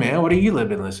you, man? What have you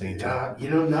been listening to? I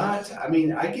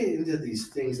get into these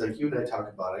things like you and I talk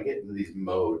about. I get into these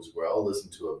modes where I'll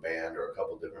listen to a band or a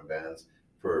couple different bands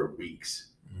for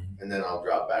weeks, and then I'll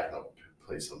drop back and I'll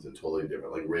play something totally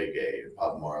different, like reggae,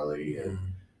 Bob Marley,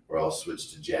 or I'll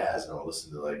switch to jazz and I'll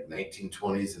listen to like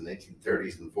 1920s and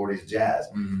 1930s and 40s jazz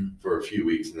for a few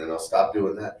weeks, and then I'll stop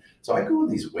doing that. So I go in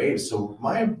these waves. So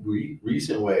my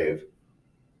recent wave,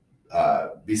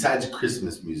 besides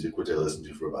Christmas music, which I listened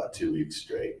to for about 2 weeks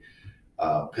straight,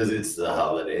 because it's the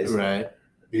holidays. Right.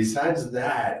 Besides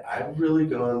that, I've really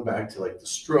gone back to like the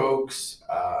Strokes.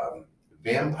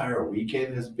 Vampire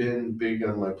Weekend has been big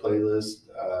on my playlist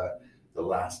the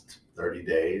last 30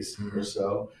 days or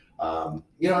so. And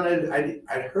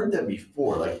I'd heard them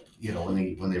before, like,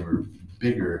 when they were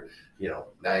bigger,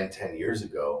 9-10 years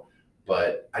ago.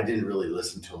 But I didn't really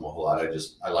listen to them a whole lot.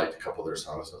 I liked a couple of their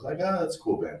songs. I was like, that's a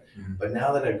cool band. But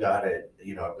now that I've got it,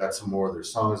 I've got some more of their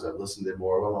songs. I've listened to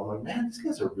more of them. I'm like, man, these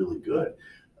guys are really good.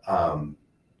 I'm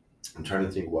trying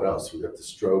to think what else. We got the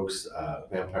Strokes,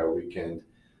 Vampire Weekend.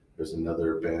 There's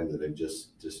another band that I just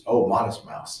Modest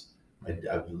Mouse.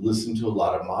 I've listened to a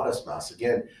lot of Modest Mouse.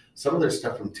 Again, some of their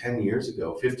stuff from 10 years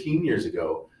ago, 15 years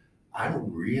ago,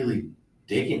 I'm really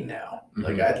digging now.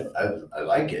 Like I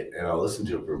like it, and I'll listen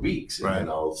to it for weeks, and then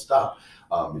I'll stop.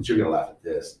 But you're gonna laugh at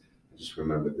this. I just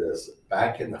remembered this.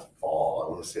 Back in the fall, I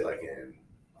want to say like in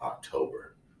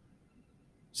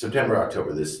September,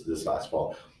 October, this last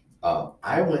fall,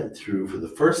 I went through for the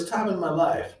first time in my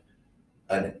life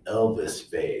an Elvis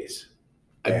phase.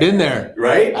 I've been there.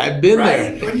 Right? I've been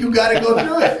there. But you got to go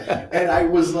through it. And I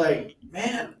was like,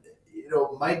 man,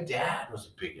 my dad was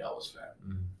a big Elvis fan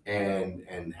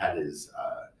and had his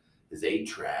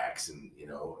 8-tracks and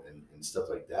stuff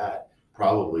like that.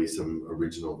 Probably some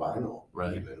original vinyl,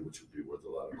 even, which would be worth a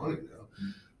lot of money now.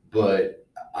 But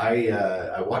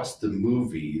I watched the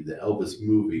Elvis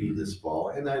movie this fall,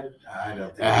 and I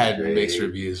don't think I had mixed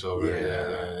reviews over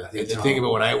it. The thing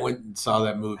about when I went and saw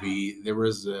that movie, there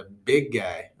was a big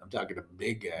guy. I'm talking a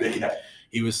big guy.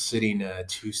 He was sitting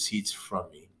 2 seats from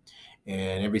me,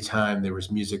 and every time there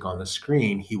was music on the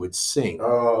screen, he would sing.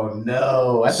 Oh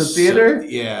no! At the theater?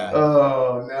 Yeah.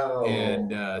 Oh no!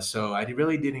 And so I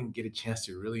really didn't get a chance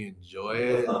to really enjoy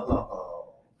it.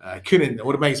 I couldn't.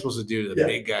 What am I supposed to do to the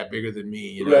big guy bigger than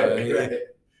me? Right.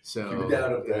 So keep it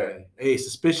down up there. Hey,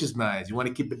 suspicious minds. You want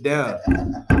to keep it down,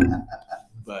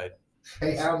 but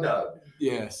hey, hound dog.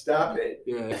 Yeah. Stop it.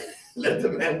 Yeah. Let the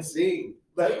man sing.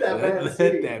 Let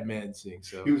that man sing.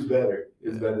 So he was better. He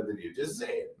was better than you. Just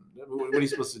saying. What are you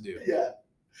supposed to do? Yeah.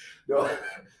 No,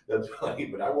 that's funny.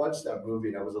 But I watched that movie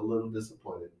and I was a little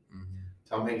disappointed.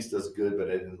 Tom Hanks does good, but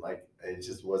I didn't like. It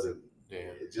just wasn't. Yeah.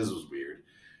 It just was weird.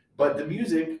 But the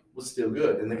music was still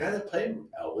good. And the guy that played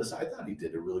Elvis, I thought he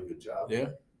did a really good job. Yeah.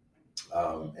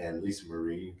 And Lisa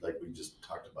Marie, like we just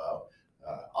talked about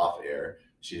off air,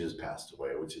 she just passed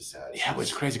away, which is sad. Yeah, which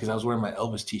is crazy because I was wearing my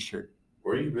Elvis T-shirt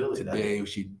Were you really? today.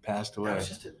 She passed That away. was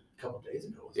just a couple days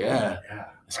ago. Yeah. Yeah.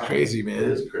 It's crazy, man. It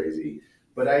is crazy.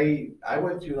 But I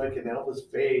went through like an Elvis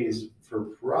phase for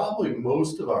probably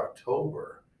most of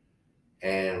October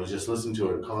and was just listening to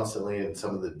it constantly, and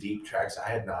some of the deep tracks I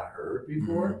had not heard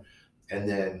before. Mm-hmm. And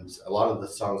then a lot of the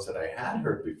songs that I had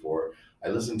heard before, I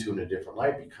listened to in a different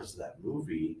light because of that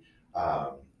movie.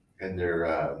 And they're,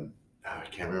 I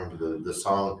can't remember the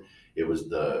song. It was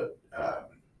the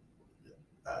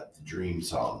Dream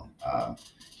song.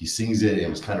 He sings it, and it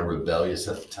was kind of rebellious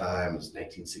at the time. It was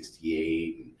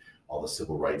 1968, and all the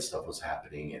civil rights stuff was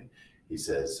happening. And he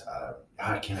says,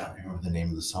 I cannot remember the name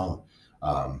of the song.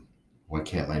 Why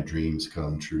can't my dreams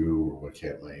come true? Or what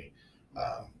can't my,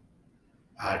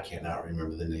 I cannot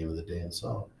remember the name of the damn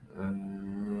song.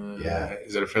 Yeah.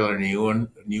 Is it a fairly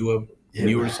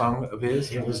newer song of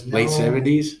his? It was late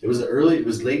 70s? It was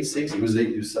late 60s. It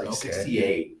was like Okay.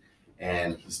 68.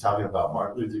 And he's talking about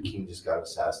Martin Luther King just got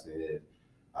assassinated.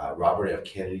 Robert F.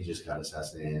 Kennedy just got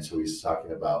assassinated. And so he's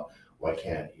talking about why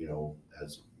can't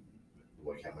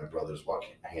my brothers walk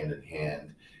hand in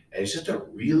hand? And it's just a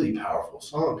really powerful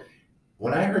song.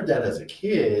 When I heard that as a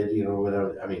kid,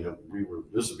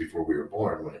 this was before we were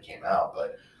born when it came out,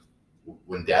 but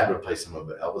when Dad would play some of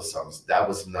the Elvis songs, that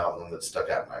was not one that stuck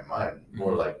out in my mind.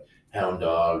 More like Hound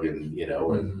Dog and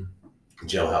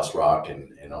Jailhouse Rock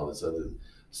and all this other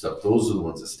stuff. Those are the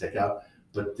ones that stick out.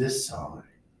 But this song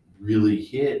really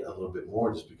hit a little bit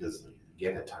more just because,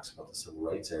 again, it talks about the civil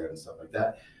rights era and stuff like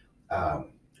that.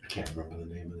 I can't remember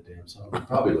the name of the damn song. I'll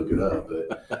probably look it up,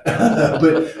 but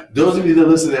but those of you that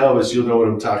listen to Elvis, you'll know what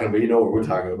I'm talking about. You know what we're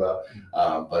talking about.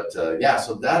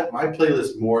 So that my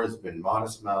playlist more has been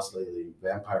Modest Mouse lately,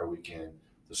 Vampire Weekend,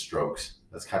 The Strokes.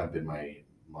 That's kind of been my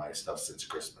stuff since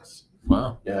Christmas.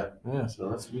 Wow. Yeah. Yeah. So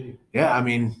that's me. Yeah, I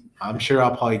mean, I'm sure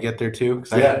I'll probably get there too.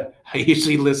 Cause Yeah. I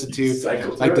usually listen to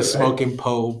Cycle like through the it, Smoking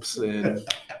Popes and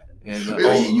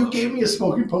You gave me a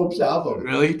Smoking Popes album.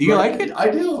 Really? Do you like it?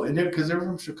 I do, and because they're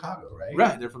from Chicago, right?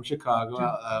 Right, they're from Chicago,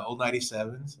 old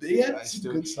 97s. Yeah,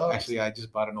 some good songs. Actually, I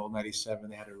just bought an old 97.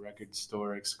 They had a record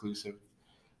store exclusive.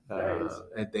 Nice.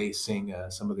 And they sing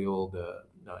some of the old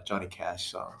Johnny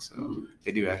Cash songs. So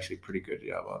they do actually a pretty good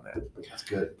job on that. That's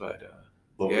good. But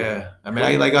Well, yeah, I mean,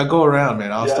 I'll go around,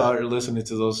 man. I'll Yeah. start listening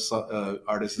to those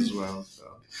artists as well. So.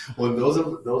 Well,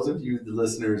 those of you, the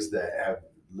listeners that have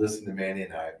listened to Manny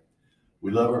and I,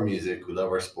 we love our music, we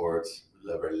love our sports,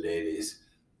 we love our ladies.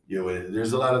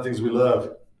 There's a lot of things we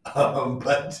love,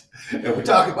 but and we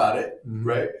talk about it, Mhm.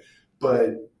 right?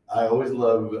 But I always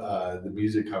love the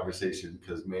music conversation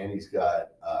because Manny's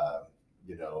got,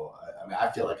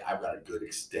 I feel like I've got a good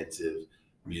extensive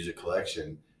music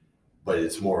collection, but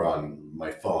it's more on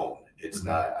my phone. It's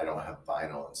not, I don't have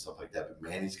vinyl and stuff like that, but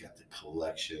Manny's got the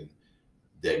collection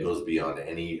that goes beyond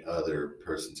any other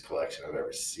person's collection I've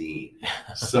ever seen.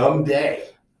 Someday,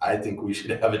 I think we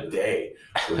should have a day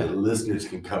where the listeners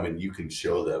can come and you can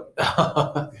show them.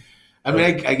 I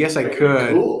mean, I guess I Make it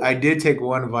could. cool. I did take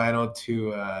one vinyl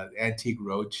to Antique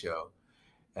Roadshow.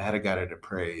 I had got it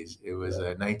appraised. It was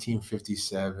a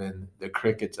 1957, the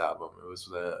Crickets album. It was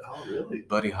Oh, really?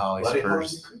 Buddy Holly's Buddy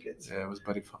first. Holly and Crickets. Yeah, it was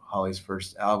Buddy Holly's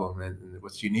first album. And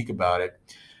what's unique about it,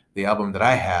 the album that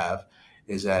I have,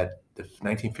 is that the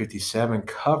 1957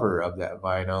 cover of that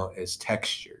vinyl is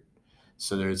textured.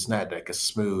 So it's not like a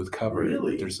smooth cover.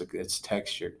 Really? It's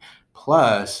textured.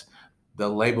 Plus, the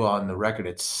label on the record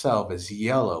itself is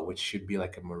yellow, which should be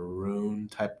like a maroon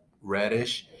type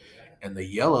reddish. And the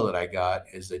yellow that I got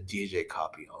is a DJ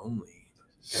copy only.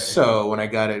 So when I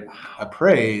got it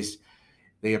appraised,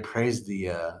 they appraised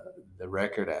the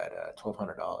record at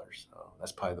 $1,200. So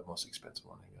that's probably the most expensive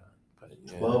one I got.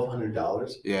 But yeah.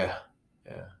 $1,200? Yeah.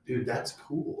 Dude, that's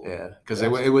cool. Yeah, because it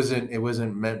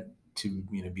wasn't meant to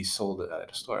be sold at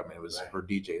a store. I mean, it was Right. for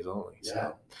DJs only. Yeah.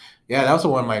 So yeah, that was the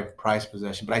one of my prized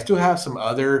possession. But I still have some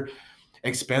other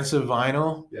expensive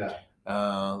vinyl. Yeah.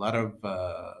 A lot of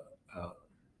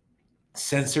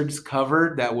censored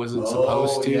covered that wasn't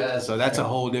supposed to. Yes. So that's a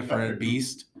whole different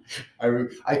beast.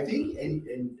 I think,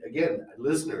 and again,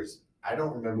 listeners, I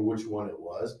don't remember which one it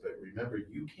was, but remember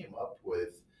you came up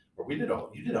with, or you did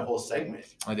a whole segment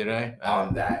Oh, did I?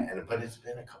 on that, but it's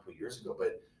been a couple of years ago.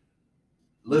 But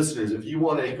listeners, if you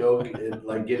want to go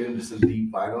and, get into some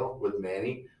deep vinyl with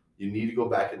Manny, you need to go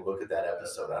back and look at that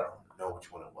episode. I don't know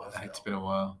which one it was. It's been a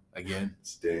while. Again,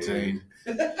 Stain. Stain.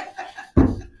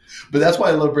 But that's why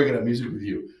I love bringing up music with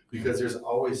you, because there's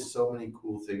always so many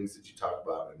cool things that you talk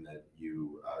about and that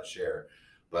you share.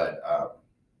 But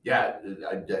yeah,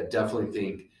 I definitely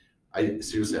think, I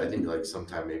think like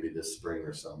sometime maybe this spring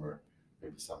or summer,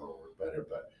 maybe summer will work better.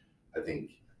 But I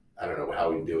think, I don't know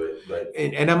how we do it, but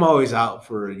And I'm always out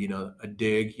for, a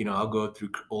dig. I'll go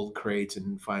through old crates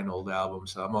and find old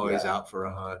albums. So I'm always Yeah. out for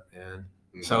a hunt. And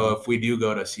so if we do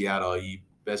go to Seattle, you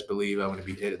best believe I'm going to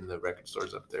be hitting the record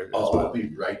stores up there. I'll be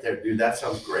right there, dude. That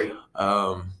sounds great.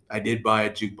 I did buy a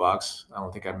jukebox. I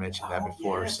don't think I mentioned that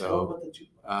before. Yeah, So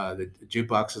the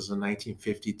jukebox is a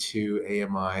 1952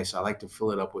 AMI. So I like to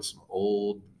fill it up with some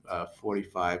old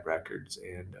 45 records.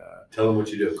 And tell them what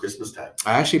you do at Christmas time.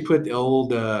 I actually put the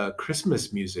old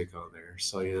Christmas music on there.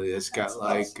 So it's got That's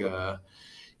like awesome.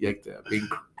 like the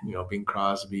Bing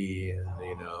Crosby, and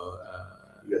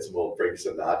You got some old Frank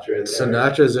Sinatra in there.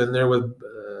 Sinatra's in there with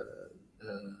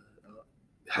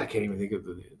I can't even think of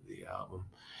the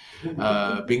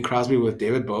album. Bing Crosby with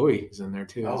David Bowie is in there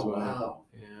too as well. Wow.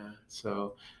 Yeah.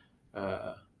 So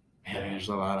man, there's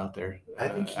a lot out there.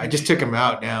 I I just took them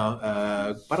out now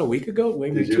about a week ago,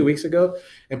 maybe Did you? 2 weeks ago,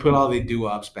 and put all the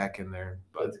doo-wops back in there.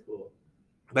 That's cool.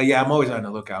 But yeah, I'm always on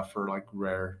the lookout for like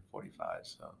rare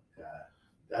 45s. So Yeah,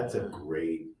 that's a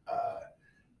great.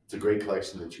 It's a great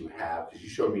collection that you have, because you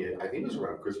showed me. I think it was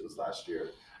around Christmas last year.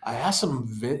 I have some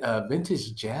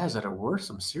vintage jazz that are worth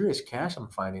some serious cash. I'm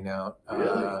finding out.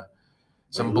 Really?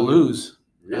 Some Like blues.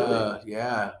 Really?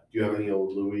 Yeah. Do you have any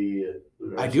old Louis?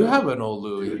 I do have an old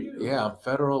Louis. Do you? Yeah,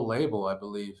 Federal Label, I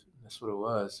believe. That's what it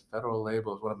was. Federal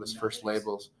Label is one of his first Nice.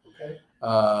 labels.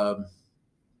 Okay.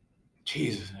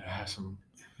 Jesus, I have some.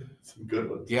 Some good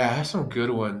ones. Yeah, I have some good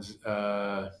ones.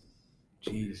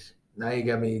 Jeez, now you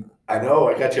got me I know.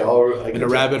 I got you all in a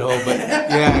rabbit hole, but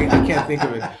yeah, I can't think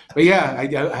of it. But yeah, I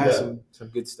have Yeah. some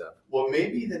good stuff. Well,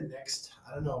 maybe the next.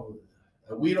 I don't know.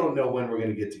 We don't know when we're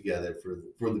going to get together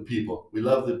for the people. We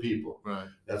love the people. Right.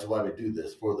 That's why we do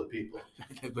this, for the people.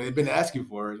 But they've been asking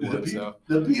for it.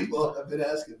 The people have been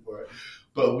asking for it,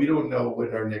 but we don't know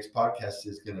when our next podcast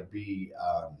is going to be.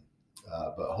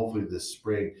 But hopefully this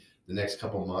spring. The next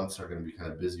couple months are going to be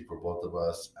kind of busy for both of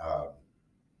us.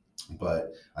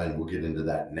 But we'll get into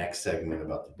that next segment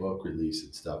about the book release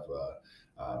and stuff.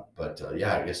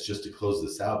 Yeah, I guess just to close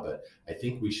this out, but I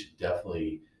think we should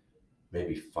definitely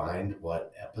maybe find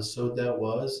what episode that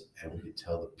was, and we could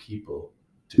tell the people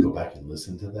to go back and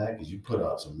listen to that, because you put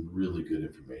out some really good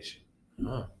information. Oh,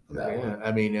 on that yeah. one.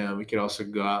 I mean, we could also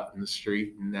go out in the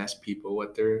street and ask people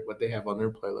what they have on their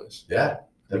playlist. Yeah,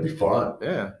 that'd be fun.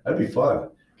 Yeah. That'd be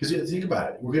fun. Because think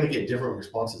about it, we're going to get different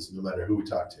responses no matter who we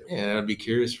talk to. Yeah, I'd be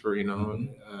curious for,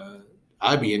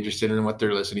 I'd be interested in what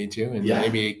they're listening to, and Yeah.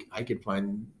 maybe I could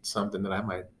find something that I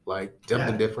might like,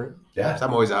 something different. Yeah. So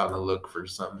I'm always out on the look for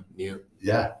something new.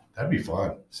 Yeah, that'd be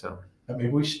fun. So Maybe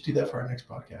we should do that for our next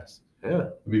podcast. yeah,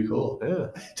 It'd be cool. yeah.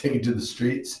 Take it to the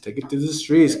streets. Take it to the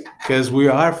streets, because we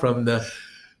are from the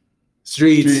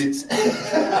streets.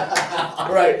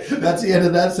 All right, that's the end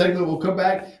of that segment. We'll come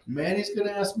back. Manny's going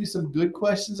to ask me some good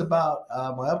questions about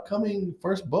my upcoming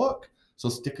first book. So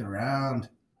stick around.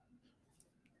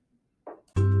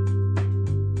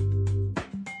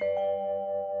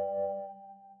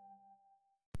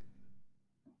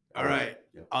 All right.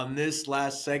 Yep. On this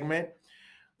last segment,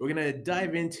 we're gonna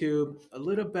dive into a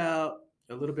little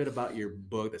bit about your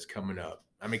book that's coming up.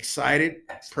 I'm excited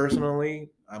personally.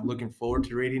 I'm looking forward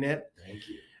to reading it. Thank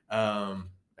you.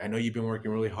 I know you've been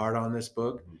working really hard on this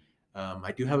book.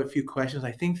 I do have a few questions.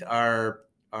 I think our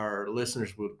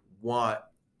listeners would want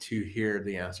to hear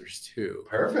the answers too.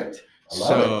 Perfect. I love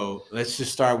So let's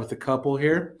just start with a couple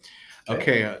here.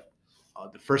 Okay.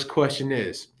 The first question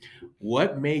is,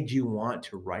 what made you want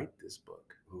to write this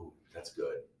book? Ooh, that's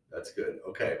good. That's good.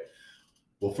 Okay.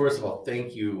 Well, first of all,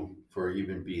 thank you for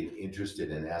even being interested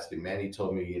in asking. Manny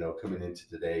told me, coming into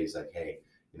today, he's like, hey,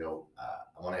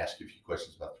 I want to ask you a few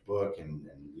questions about the book and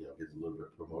get a little bit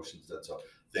of promotions done. So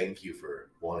thank you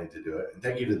for wanting to do it. And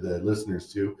thank you to the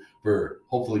listeners too for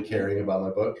hopefully caring about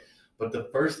my book. But the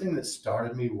first thing that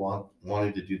started me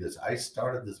wanting to do this, I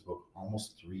started this book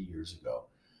almost 3 years ago.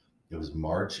 It was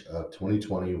March of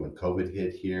 2020 when COVID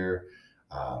hit here.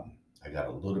 I got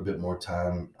a little bit more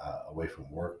time away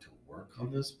from work to work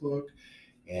on this book.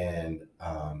 And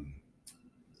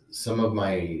some of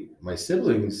my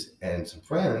siblings and some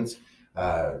friends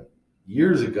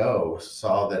years ago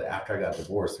saw that after I got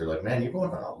divorced, they're like, man, you're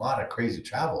going on a lot of crazy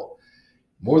travel,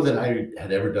 more than I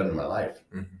had ever done in my life.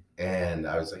 Mhm. And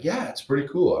I was like, yeah, it's pretty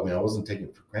cool. I mean, I wasn't taking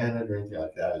it for granted or anything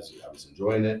like that. I was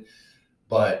enjoying it.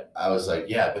 But I was like,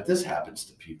 yeah, but this happens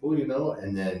to people,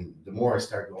 And then the more I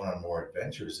started going on more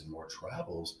adventures and more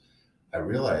travels, I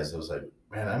realized I was like,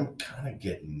 man, I'm kind of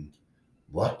getting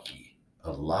lucky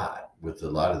a lot with a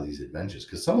lot of these adventures,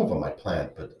 because some of them I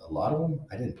planned, but a lot of them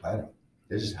I didn't plan them.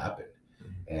 They just happened.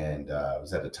 And I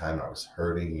was at a time I was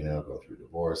hurting, going through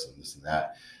divorce and this and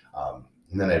that.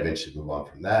 And then I eventually moved on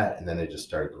from that. And then I just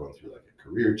started going through like a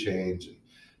career change and,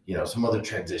 some other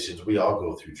transitions. We all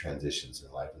go through transitions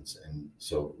in life. And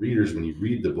so readers, when you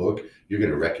read the book, you're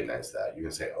going to recognize that. You're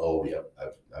going to say, oh, yeah,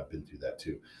 I've been through that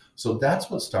too. So that's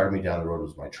what started me down the road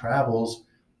was my travels.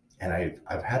 And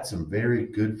I've had some very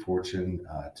good fortune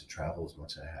to travel as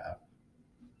much as I have.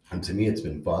 And to me, it's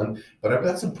been fun, but I've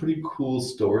got some pretty cool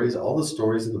stories. All the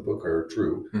stories in the book are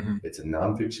true. Mm-hmm. It's a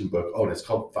nonfiction book. Oh, and it's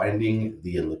called Finding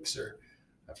the Elixir.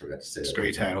 I forgot to say that. It's a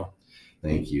great title.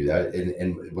 Thank you.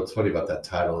 And what's funny about that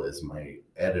title is my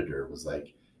editor was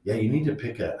like, yeah, you need to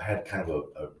pick I had kind of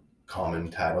a common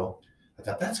title. I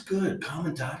thought, that's good.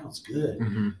 Common title's good.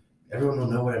 Mm-hmm. Everyone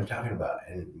will know what I'm talking about.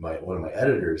 And one of my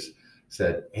editors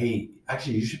said, hey,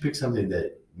 actually, you should pick something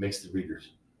that makes the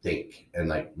readers think and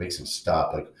like makes them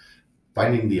stop, like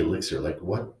Finding the Elixir, like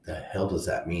what the hell does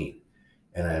that mean?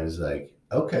 And I was like,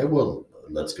 okay, well,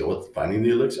 let's go with Finding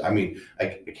the Elixir. I mean,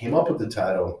 I came up with the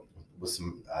title with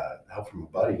some help from a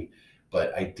buddy,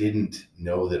 but I didn't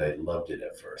know that I loved it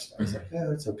at first. I was like, yeah,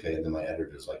 that's okay. And then my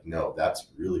editor's like, no, that's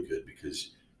really good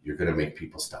because you're going to make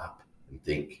people stop and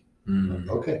think. Like,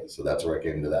 okay, so that's where I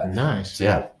came to that. Nice. So,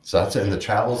 yeah, so that's it. And the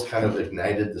travels kind of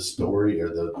ignited the story or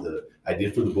the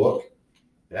idea for the book.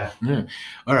 Yeah.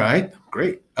 All right.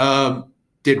 Great.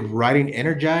 Did writing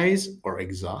energize or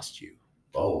exhaust you?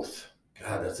 Both.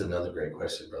 God, that's another great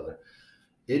question, brother.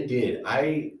 It did.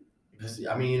 I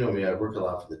mean, you know me, I work a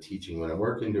lot for the teaching. When I'm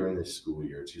working during the school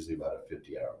year, it's usually about a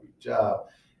 50-hour-week job.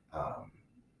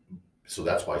 So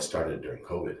that's why I started during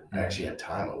COVID. I actually had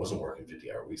time. I wasn't working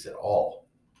 50-hour weeks at all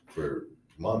for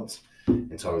months.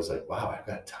 And so I was like, wow, I've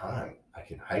got time. I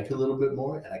can hike a little bit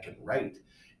more and I can write.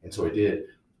 And so I did.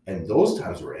 And those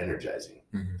times were energizing.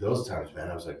 Mm-hmm. Those times,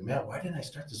 man, I was like, man, why didn't I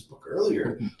start this book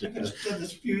earlier? I could have done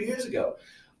this a few years ago.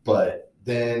 But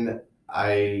then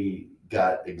I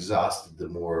got exhausted the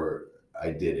more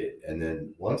I did it. And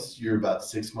then once you're about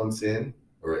 6 months in,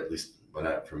 or at least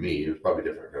for me, it was probably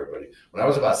different for everybody. When I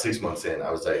was about 6 months in,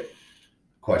 I was like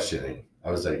questioning.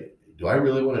 I was like, do I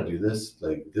really want to do this?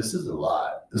 Like, this is a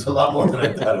lot. There's a lot more than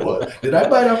I thought it was. Did I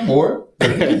bite off more?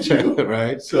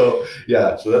 Right. So,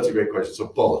 yeah, so that's a great question. So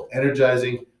both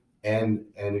energizing and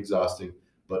exhausting.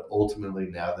 But ultimately,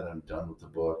 now that I'm done with the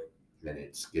book and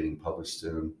it's getting published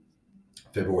soon,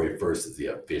 February 1st is the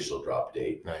official drop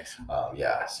date. Nice.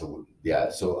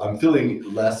 So I'm feeling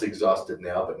less exhausted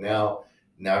now, but now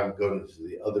I'm going to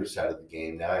the other side of the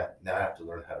game. Now I have to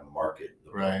learn how to market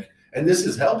the book. And this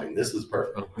is helping. This is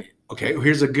perfect. Okay,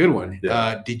 here's a good one.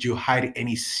 Yeah. Did you hide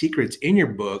any secrets in your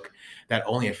book that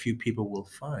only a few people will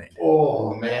find?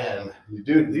 Oh, man.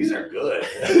 Dude, these are good.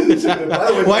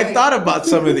 Well, I thought about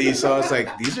some of these, so I was like,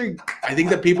 I think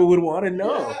that people would want to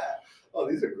know. Yeah.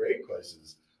 Oh, these are great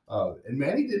questions. And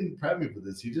Manny didn't prep me for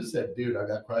this. He just said, dude, I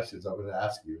got questions I'm going to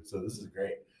ask you. So this is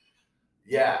great.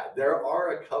 Yeah, there are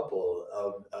a couple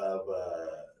of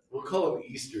we'll call them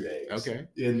Easter eggs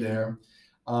in there.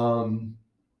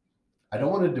 I don't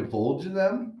want to divulge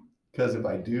them because if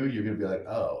I do, you're going to be like,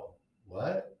 oh,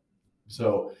 what?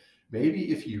 So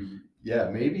maybe if you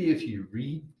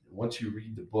read, once you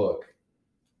read the book,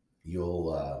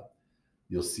 you'll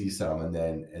see some, and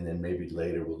then maybe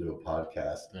later we'll do a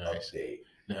podcast update.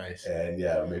 Nice. And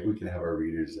yeah, maybe we can have our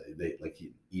readers, they like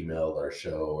email our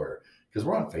show, or because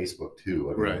we're on Facebook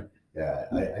too. I mean, right. Yeah,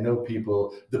 I know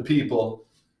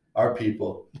our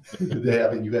people,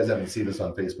 you guys haven't seen us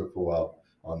on Facebook for a while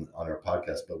on our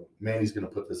podcast, but Manny's going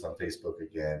to put this on Facebook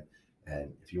again.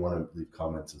 And if you want to leave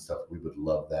comments and stuff, we would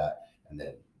love that. And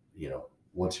then,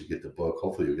 once you get the book,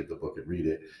 hopefully you'll get the book and read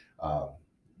it.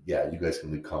 You guys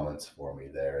can leave comments for me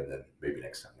there, and then maybe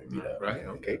next time we meet up. Right.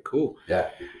 Okay, cool. Yeah.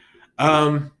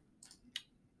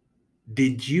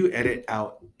 Did you edit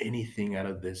out anything out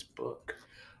of this book?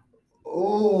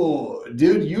 Oh,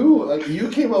 dude, you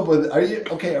came up with. Are you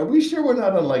okay? Are we sure we're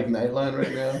not on like Nightline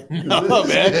right now? No,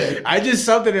 man. I just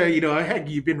something that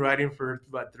you've been writing for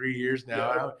about 3 years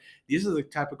now. Yeah. These are the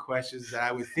type of questions that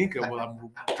I would think of while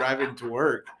I'm driving to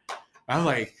work. I'm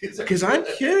like, because I'm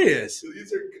curious.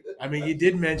 These are good. I mean, you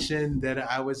did mention that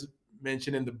I was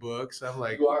mentioned in the book, so I'm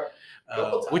like, you are,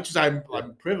 which is I'm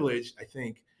privileged, I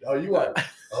think. Oh, you are.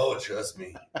 Oh, trust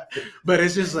me. But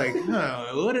it's just like,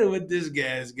 what this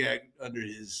guy's got under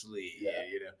his sleeve,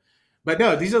 But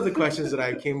no, these are the questions that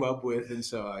I came up with, and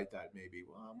so I thought maybe,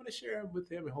 I'm going to share them with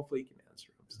him, and hopefully he can answer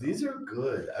them. So. These are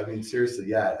good. I mean, seriously,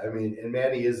 yeah. I mean, and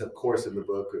Manny is, of course, in the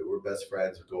book. We're best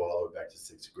friends. We go all the way back to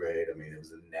 6th grade. I mean, it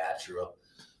was a natural.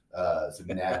 It's a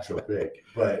natural pick.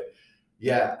 But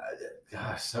yeah,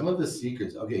 gosh, some of the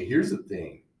secrets. Okay, here's the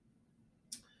thing.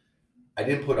 I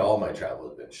didn't put all my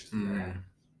travel adventures in there.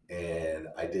 And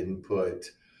I didn't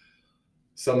put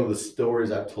some of the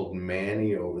stories I've told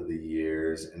Manny over the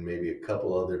years, and maybe a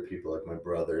couple other people like my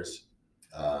brothers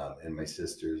and my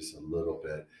sisters a little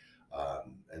bit.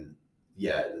 And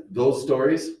yeah, those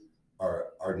stories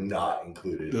are not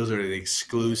included. Those are the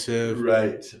exclusive.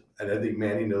 Right. And I think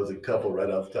Manny knows a couple right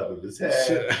off the top of his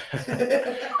head.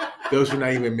 Those are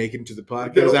not even making it to the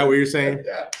podcast. Is that what you're saying?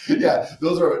 Yeah.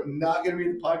 Those are not going to be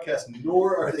in the podcast,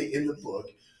 nor are they in the book.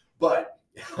 But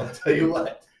I'll tell you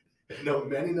what, no,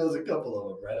 Manny knows a couple of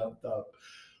them right off the top.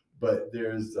 But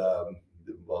there's it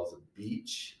involves a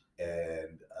beach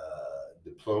and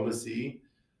diplomacy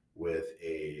with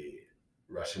a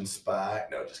Russian spy.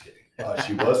 No, just kidding.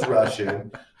 She was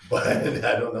Russian, but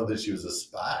I don't know that she was a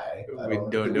spy. We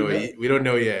don't know. We don't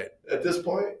know yet. At this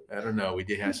point? I don't know. We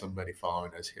did have somebody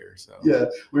following us here, so yeah,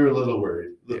 we were a little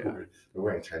worried. They're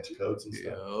wearing trench coats and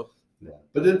stuff. Yeah.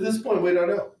 But at this point, we don't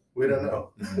know. We don't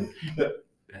know.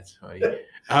 That's funny.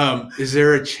 Is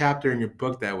there a chapter in your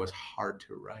book that was hard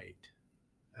to write?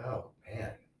 Oh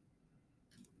man.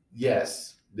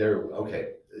 Yes.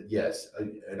 Okay. Yes.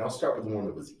 And I'll start with the one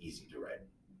that was easy to write,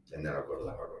 and then I'll go to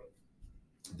the hard one.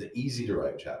 The easy to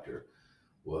write chapter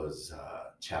was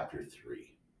chapter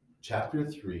 3. Chapter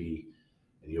 3,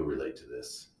 and you'll relate to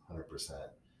this 100%.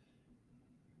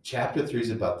 Chapter 3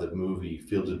 is about the movie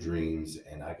Field of Dreams,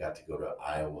 and I got to go to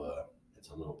Iowa. It's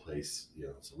a little place,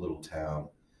 it's a little town.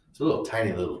 It's a little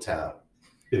tiny little town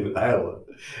in Iowa,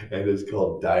 and it's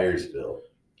called Dyersville.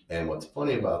 And what's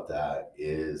funny about that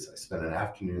is I spent an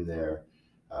afternoon there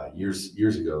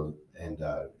years ago, and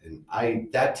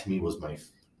that to me was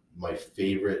my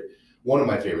favorite, one of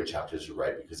my favorite chapters to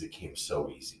write because it came so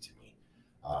easy to me.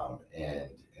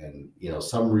 And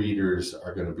some readers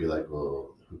are going to be like,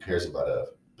 well, who cares about a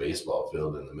baseball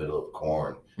field in the middle of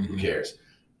corn? Mm-hmm. Who cares?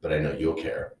 But I know you'll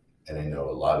care. And I know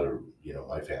a lot of,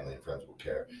 my family and friends will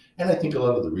care. And I think a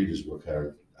lot of the readers will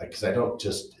care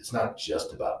because it's not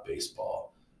just about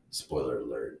baseball. Spoiler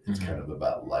alert. It's kind of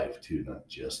about life too, not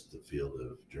just the Field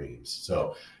of Dreams.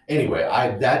 So anyway,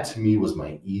 that to me was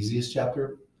my easiest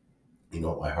chapter. You know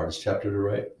what my hardest chapter to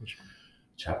write?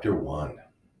 Chapter 1.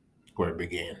 Where it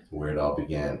began. Where it all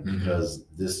began. Because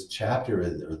this chapter,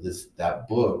 or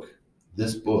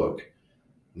this book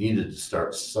needed to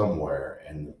start somewhere.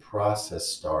 And the process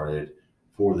started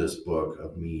for this book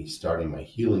of me starting my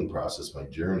healing process, my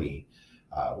journey,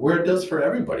 where it does for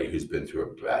everybody who's been through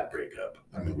a bad breakup.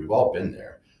 I mean, we've all been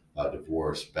there.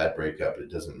 Divorce, bad breakup,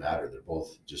 it doesn't matter. They're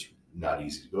both just not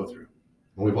easy to go through.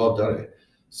 And we've all done it.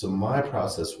 So my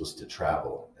process was to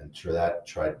travel. And for that,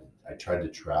 I tried to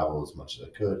travel as much as I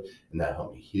could, and that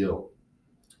helped me heal.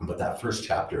 But that first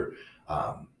chapter,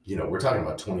 we're talking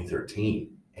about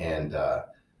 2013, and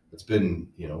it's been,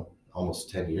 almost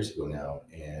 10 years ago now,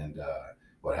 and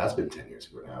it has been 10 years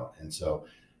ago now. And so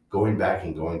going back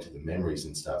and going to the memories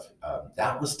and stuff,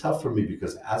 that was tough for me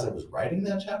because as I was writing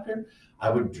that chapter, I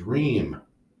would dream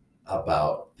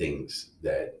about things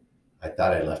that I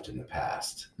thought I left in the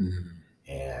past. Mm-hmm.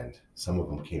 And some of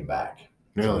them came back.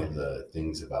 Really? Some of the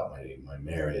things about my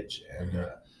marriage and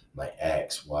my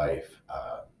ex-wife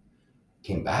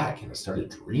came back, and I started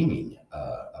dreaming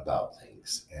about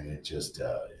things. And it just,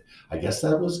 I guess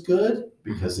that was good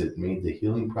because it made the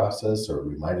healing process, or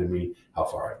reminded me how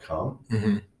far I've come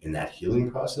in that healing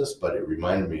process. But it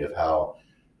reminded me of how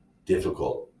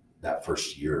difficult that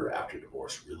first year after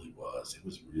divorce really was. It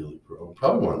was really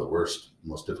probably one of the worst,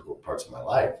 most difficult parts of my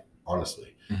life,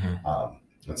 honestly.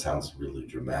 It sounds really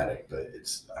dramatic, but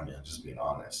I'm just being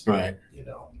honest. Right.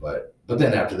 But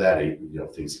then after that,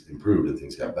 things improved and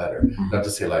things got better. Not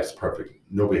to say life's perfect.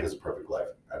 Nobody has a perfect life.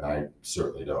 And I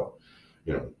certainly don't.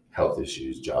 Health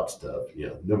issues, job stuff,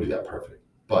 nobody's that perfect.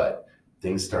 But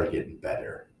things started getting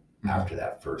better after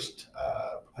that first,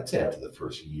 I'd say after the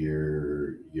first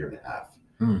year and a half,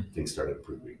 things started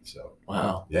improving. So.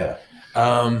 Wow. Yeah.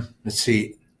 Let's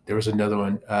see. There was another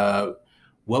one.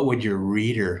 What would your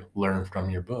reader learn from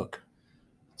your book?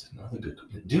 That's another good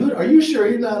question. Dude, are you sure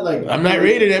you're not like... I'm not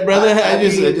rated it, brother. I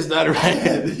just not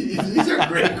right. These are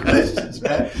great questions,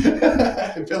 man.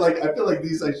 I feel like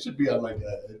these I should be on like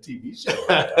a TV show.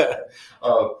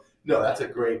 No, that's a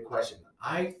great question.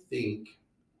 I think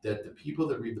that the people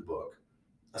that read the book,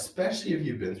 especially if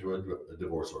you've been through a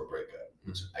divorce or a breakup,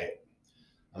 which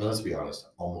let's be honest,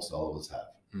 almost all of us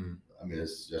have. I mean,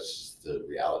 that's just the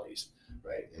realities,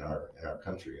 right, in our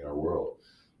country, in our world.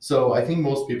 So I think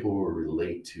most people will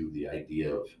relate to the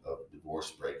idea of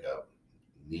divorce, breakup,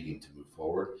 needing to move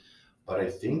forward. But I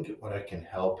think what I can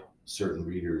help certain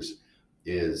readers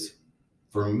is,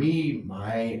 for me,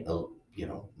 my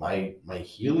my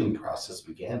healing process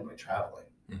began by traveling.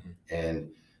 And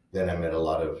then I met a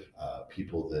lot of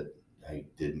people that I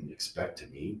didn't expect to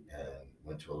meet, and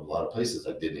went to a lot of places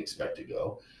I didn't expect to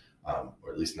go,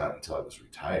 or at least not until I was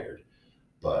retired.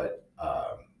 But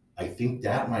I think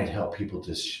that might help people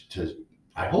to.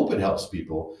 I hope it helps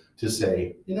people to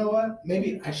say, you know what,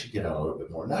 maybe I should get out a little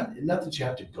bit more. Not that you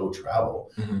have to go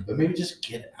travel, but maybe just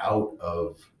get out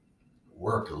of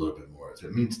work a little bit more. If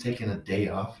it means taking a day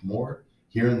off more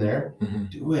here and there,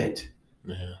 do it.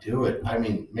 Yeah. Do it. I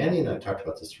mean, Manny and I talked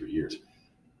about this for years.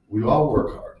 We all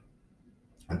work hard,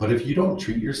 but if you don't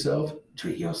treat yourself,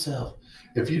 treat yourself.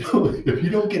 If you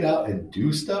don't get out and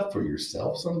do stuff for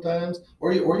yourself sometimes,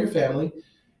 or your family,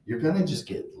 you're gonna just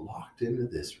get locked into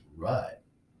this rut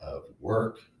of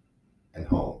work and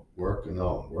home, work and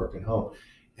home, work and home.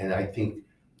 And I think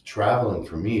traveling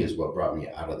for me is what brought me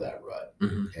out of that rut.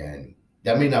 And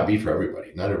that may not be for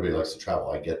everybody. Not everybody likes to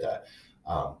travel. I get that.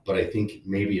 But I think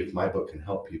maybe if my book can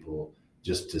help people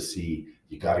just to see,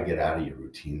 you got to get out of your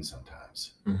routine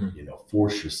sometimes. You know,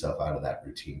 force yourself out of that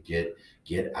routine.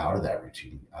 Get out of that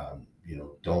routine. You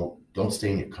know, don't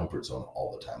stay in your comfort zone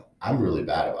all the time. I'm really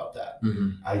bad about that.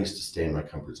 I used to stay in my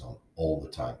comfort zone all the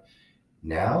time.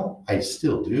 Now I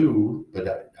still do,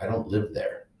 but I don't live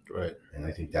there. Right. And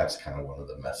I think that's kind of one of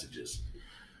the messages.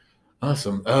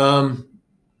 Awesome.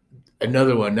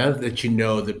 Another one, now that you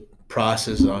know the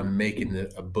process on making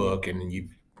a book and you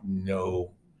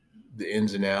know the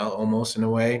ins and outs almost in a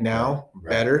way now, Right.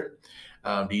 better,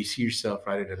 do you see yourself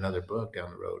writing another book down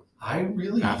the road I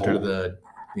really after hope, the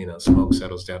smoke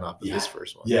settles down off of this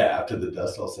first one? yeah, after the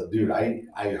dust all settled, dude, I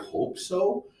hope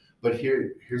so. But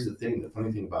here's the thing. The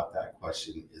funny thing about that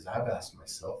question is I've asked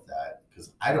myself that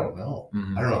because I don't know.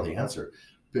 I don't know the answer.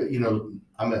 But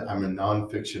I'm a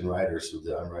nonfiction writer, so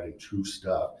that I'm writing true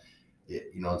stuff.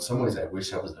 In some ways, I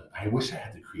wish I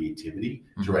had the creativity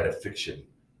to write a fiction,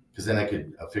 because then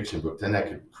a fiction book, then I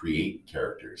could create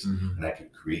characters and I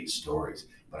could create stories.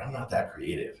 But I'm not that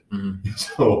creative,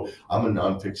 so I'm a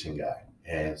nonfiction guy,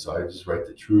 and so I just write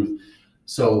the truth.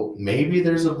 So maybe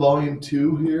there's a volume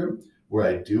 2 here, where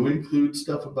I do include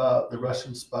stuff about the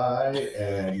Russian spy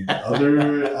and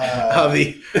other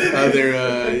other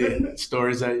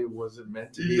stories that wasn't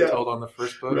meant to be told on the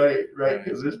first book. Right.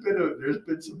 Because there's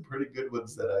been some pretty good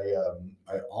ones that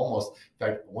I almost, in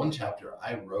fact, one chapter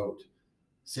I wrote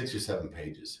 6 or 7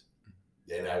 pages,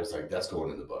 and I was like, that's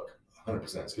going in the book,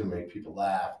 100%. It's going to make people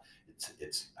laugh.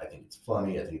 I think it's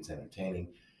funny. I think it's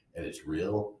entertaining, and it's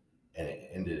real. And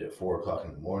it ended at 4:00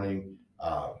 in the morning.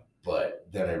 But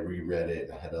then I reread it,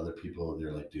 and I had other people,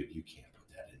 they're like, dude, you can't put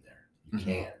that in there. You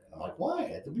can't. And I'm like, why?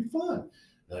 It'll be fun.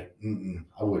 They're like,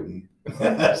 I wouldn't.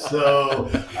 So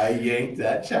I yanked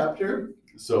that chapter.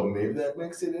 So maybe that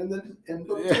makes it in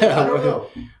book 2. I don't know.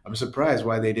 I'm surprised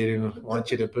why they didn't want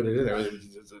you to put it in there. Are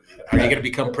you going to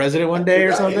become president one day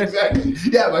or something? Exactly.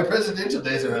 Yeah, my presidential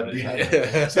days are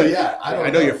behind. So yeah,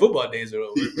 I know your football days are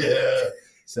over. Yeah.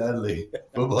 Sadly,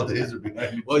 football days are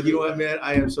behind me. Well, you know what, man?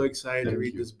 I am so excited to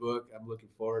read this book. I'm looking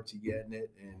forward to getting it.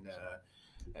 And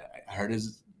I heard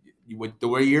with the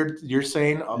way you're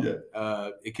saying,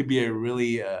 it could be a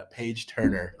really page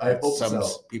turner. I hope some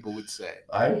so. people would say.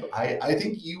 I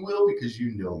think you will, because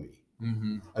you know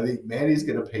me. I think Manny's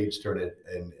gonna page turn it,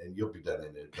 and you'll be done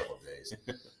in a couple of days.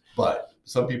 But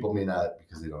some people may not,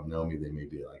 because they don't know me. They may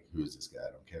be like, "Who is this guy?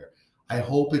 I don't care." I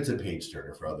hope it's a page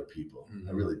turner for other people.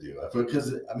 I really do.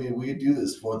 Because we do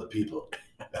this for the people.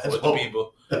 That's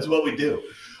what we do.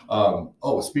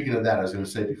 Speaking of that, I was going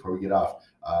to say before we get off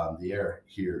the air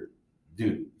here,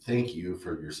 dude, thank you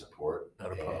for your support.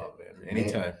 Not a problem, man.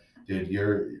 Anytime. Dude,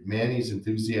 Manny's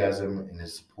enthusiasm and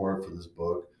his support for this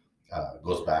book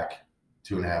goes back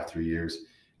 2.5, 3 years.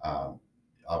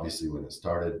 Obviously when it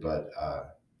started, but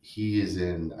he is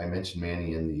in. I mentioned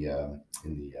Manny in the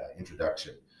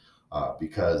introduction.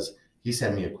 Because he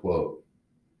sent me a quote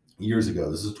years ago.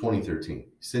 This is 2013. He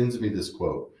sends me this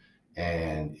quote,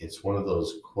 and it's one of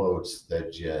those quotes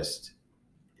that just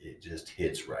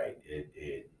hits right.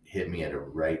 It hit me at the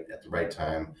right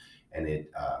time, and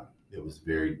it was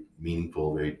very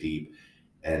meaningful, very deep,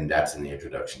 and that's in the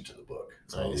introduction to the book.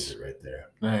 So I'll leave it right there.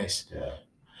 Nice.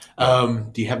 Yeah.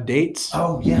 Do you have dates?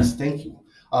 Oh yes, thank you.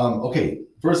 Okay,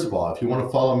 first of all, if you want to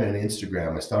follow me on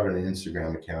Instagram, I started an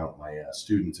Instagram account. My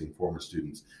students and former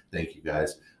students, thank you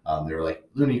guys. They were like,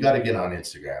 Looney, you got to get on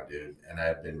Instagram, dude. And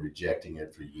I've been rejecting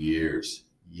it for years.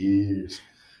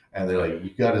 And they're like,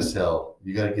 you got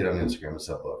to get on Instagram and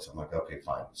sell books. I'm like, okay,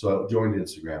 fine. So I joined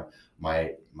Instagram.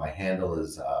 My handle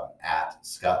is at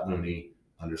Scott Looney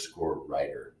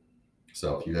 _writer.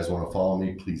 So if you guys want to follow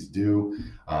me, please do.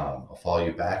 I'll follow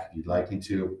you back if you'd like me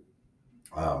to.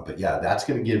 But yeah, that's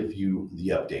going to give you the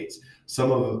updates.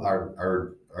 Some of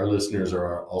our listeners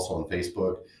are also on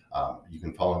Facebook. You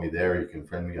can follow me there. You can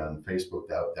friend me on Facebook.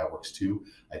 That works too.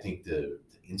 I think the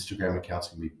Instagram account's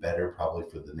going to be better probably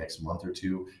for the next month or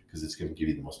two because it's going to give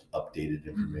you the most updated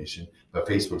information. But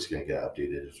Facebook's going to get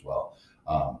updated as well.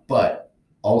 But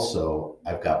also,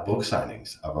 I've got book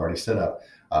signings. I've already set up.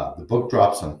 The book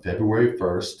drops on February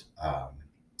 1st,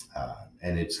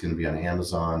 and it's going to be on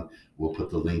Amazon. We'll put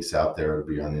the links out there. It'll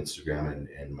be on Instagram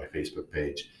and my Facebook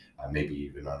page, maybe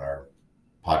even on our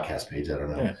podcast page. I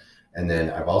don't know. Yeah. And then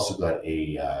I've also got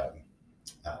a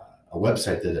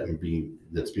website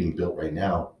that's being built right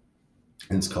now,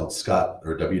 and it's called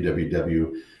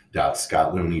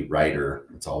www.scottlooney.writer.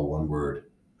 It's all one word,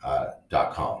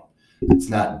 .com. It's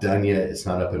not done yet. It's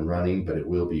not up and running, but it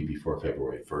will be before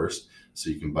February 1st.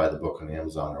 So you can buy the book on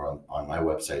Amazon or on my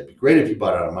website. It'd be great if you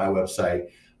bought it on my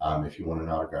website. If you want an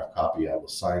autographed copy, I will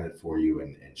sign it for you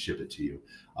and ship it to you.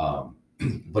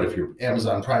 But if you're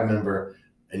Amazon Prime member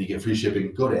and you get free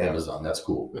shipping, go to Amazon. That's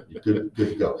cool. You're good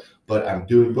to go. But I'm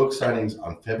doing book signings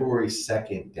on February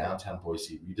 2nd, downtown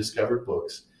Boise. Rediscovered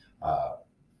Books,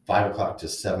 5 o'clock to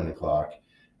 7 o'clock.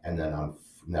 And then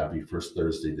that'll be first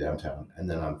Thursday downtown. And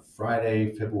then on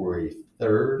Friday, February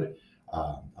 3rd,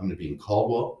 I'm going to be in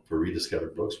Caldwell for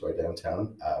Rediscovered Books right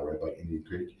downtown, right by Indian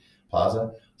Creek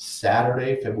Plaza.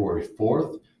 Saturday, February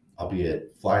 4th, I'll be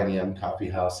at Flying M Coffee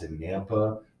House in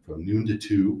Nampa from noon to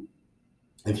 2.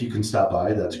 If you can stop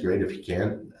by, that's great. If you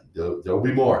can't, there'll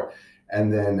be more.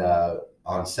 And then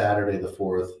on Saturday the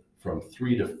 4th, from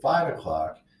 3 to 5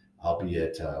 o'clock, I'll be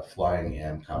at Flying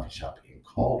M Coffee Shop in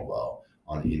Caldwell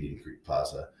on Indian Creek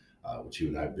Plaza, which you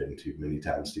and I have been to many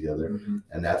times together. Mm-hmm.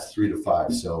 And that's 3 to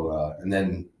 5. So, and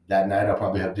then that night I'll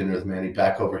probably have dinner with Manny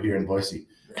back over here in Boise.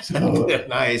 So,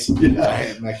 nice.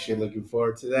 Yeah. I'm actually looking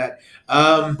forward to that.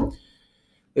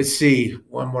 Let's see.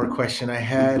 One more question I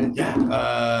had.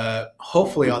 Yeah.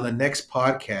 Hopefully on the next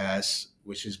podcast,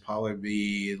 which is probably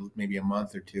be maybe a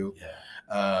month or two,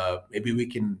 maybe we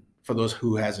can, for those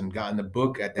who hasn't gotten the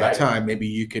book at that time, maybe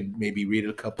you could maybe read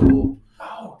a couple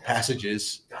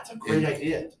passages. That's a great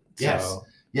idea. Yes.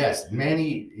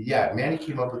 Manny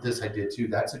came up with this idea too.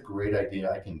 That's a great idea.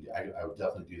 I would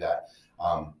definitely do that.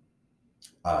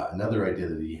 Another idea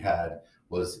that he had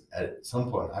was at some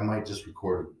point I might just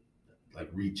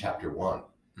read chapter 1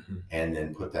 and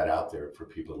then put that out there for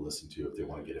people to listen to if they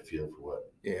want to get a feel for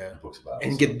what the book's about.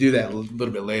 And get to do that a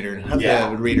little bit later and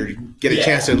have the reader get a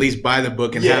chance to at least buy the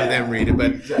book and have them read it.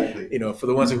 But for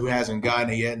the ones who hasn't gotten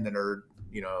it yet and that are,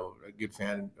 a good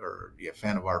fan or a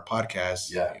fan of our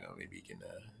podcast, maybe you can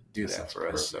do that for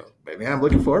us. So, but man, I'm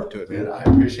looking forward to it, man. I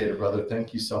appreciate it, brother.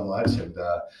 Thank you so much. And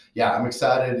I'm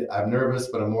excited. I'm nervous,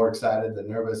 but I'm more excited than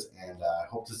nervous. And I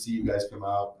hope to see you guys come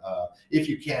out. If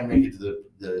you can make it to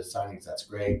the signings, that's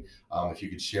great. If you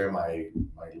could share my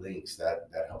links, that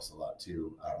helps a lot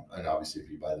too. And obviously, if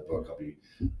you buy the book, I'll be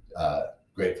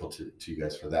grateful to you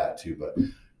guys for that too. But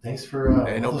thanks for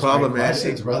no problem, man.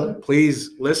 Brother.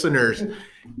 Please, listeners,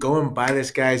 go and buy this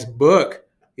guy's book.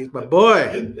 He's my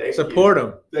boy. Support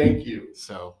him. Thank you.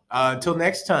 So until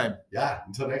next time. Yeah,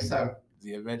 until next time.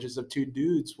 The Adventures of Two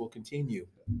Dudes will continue.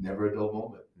 Never a dull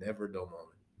moment. Never a dull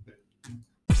moment.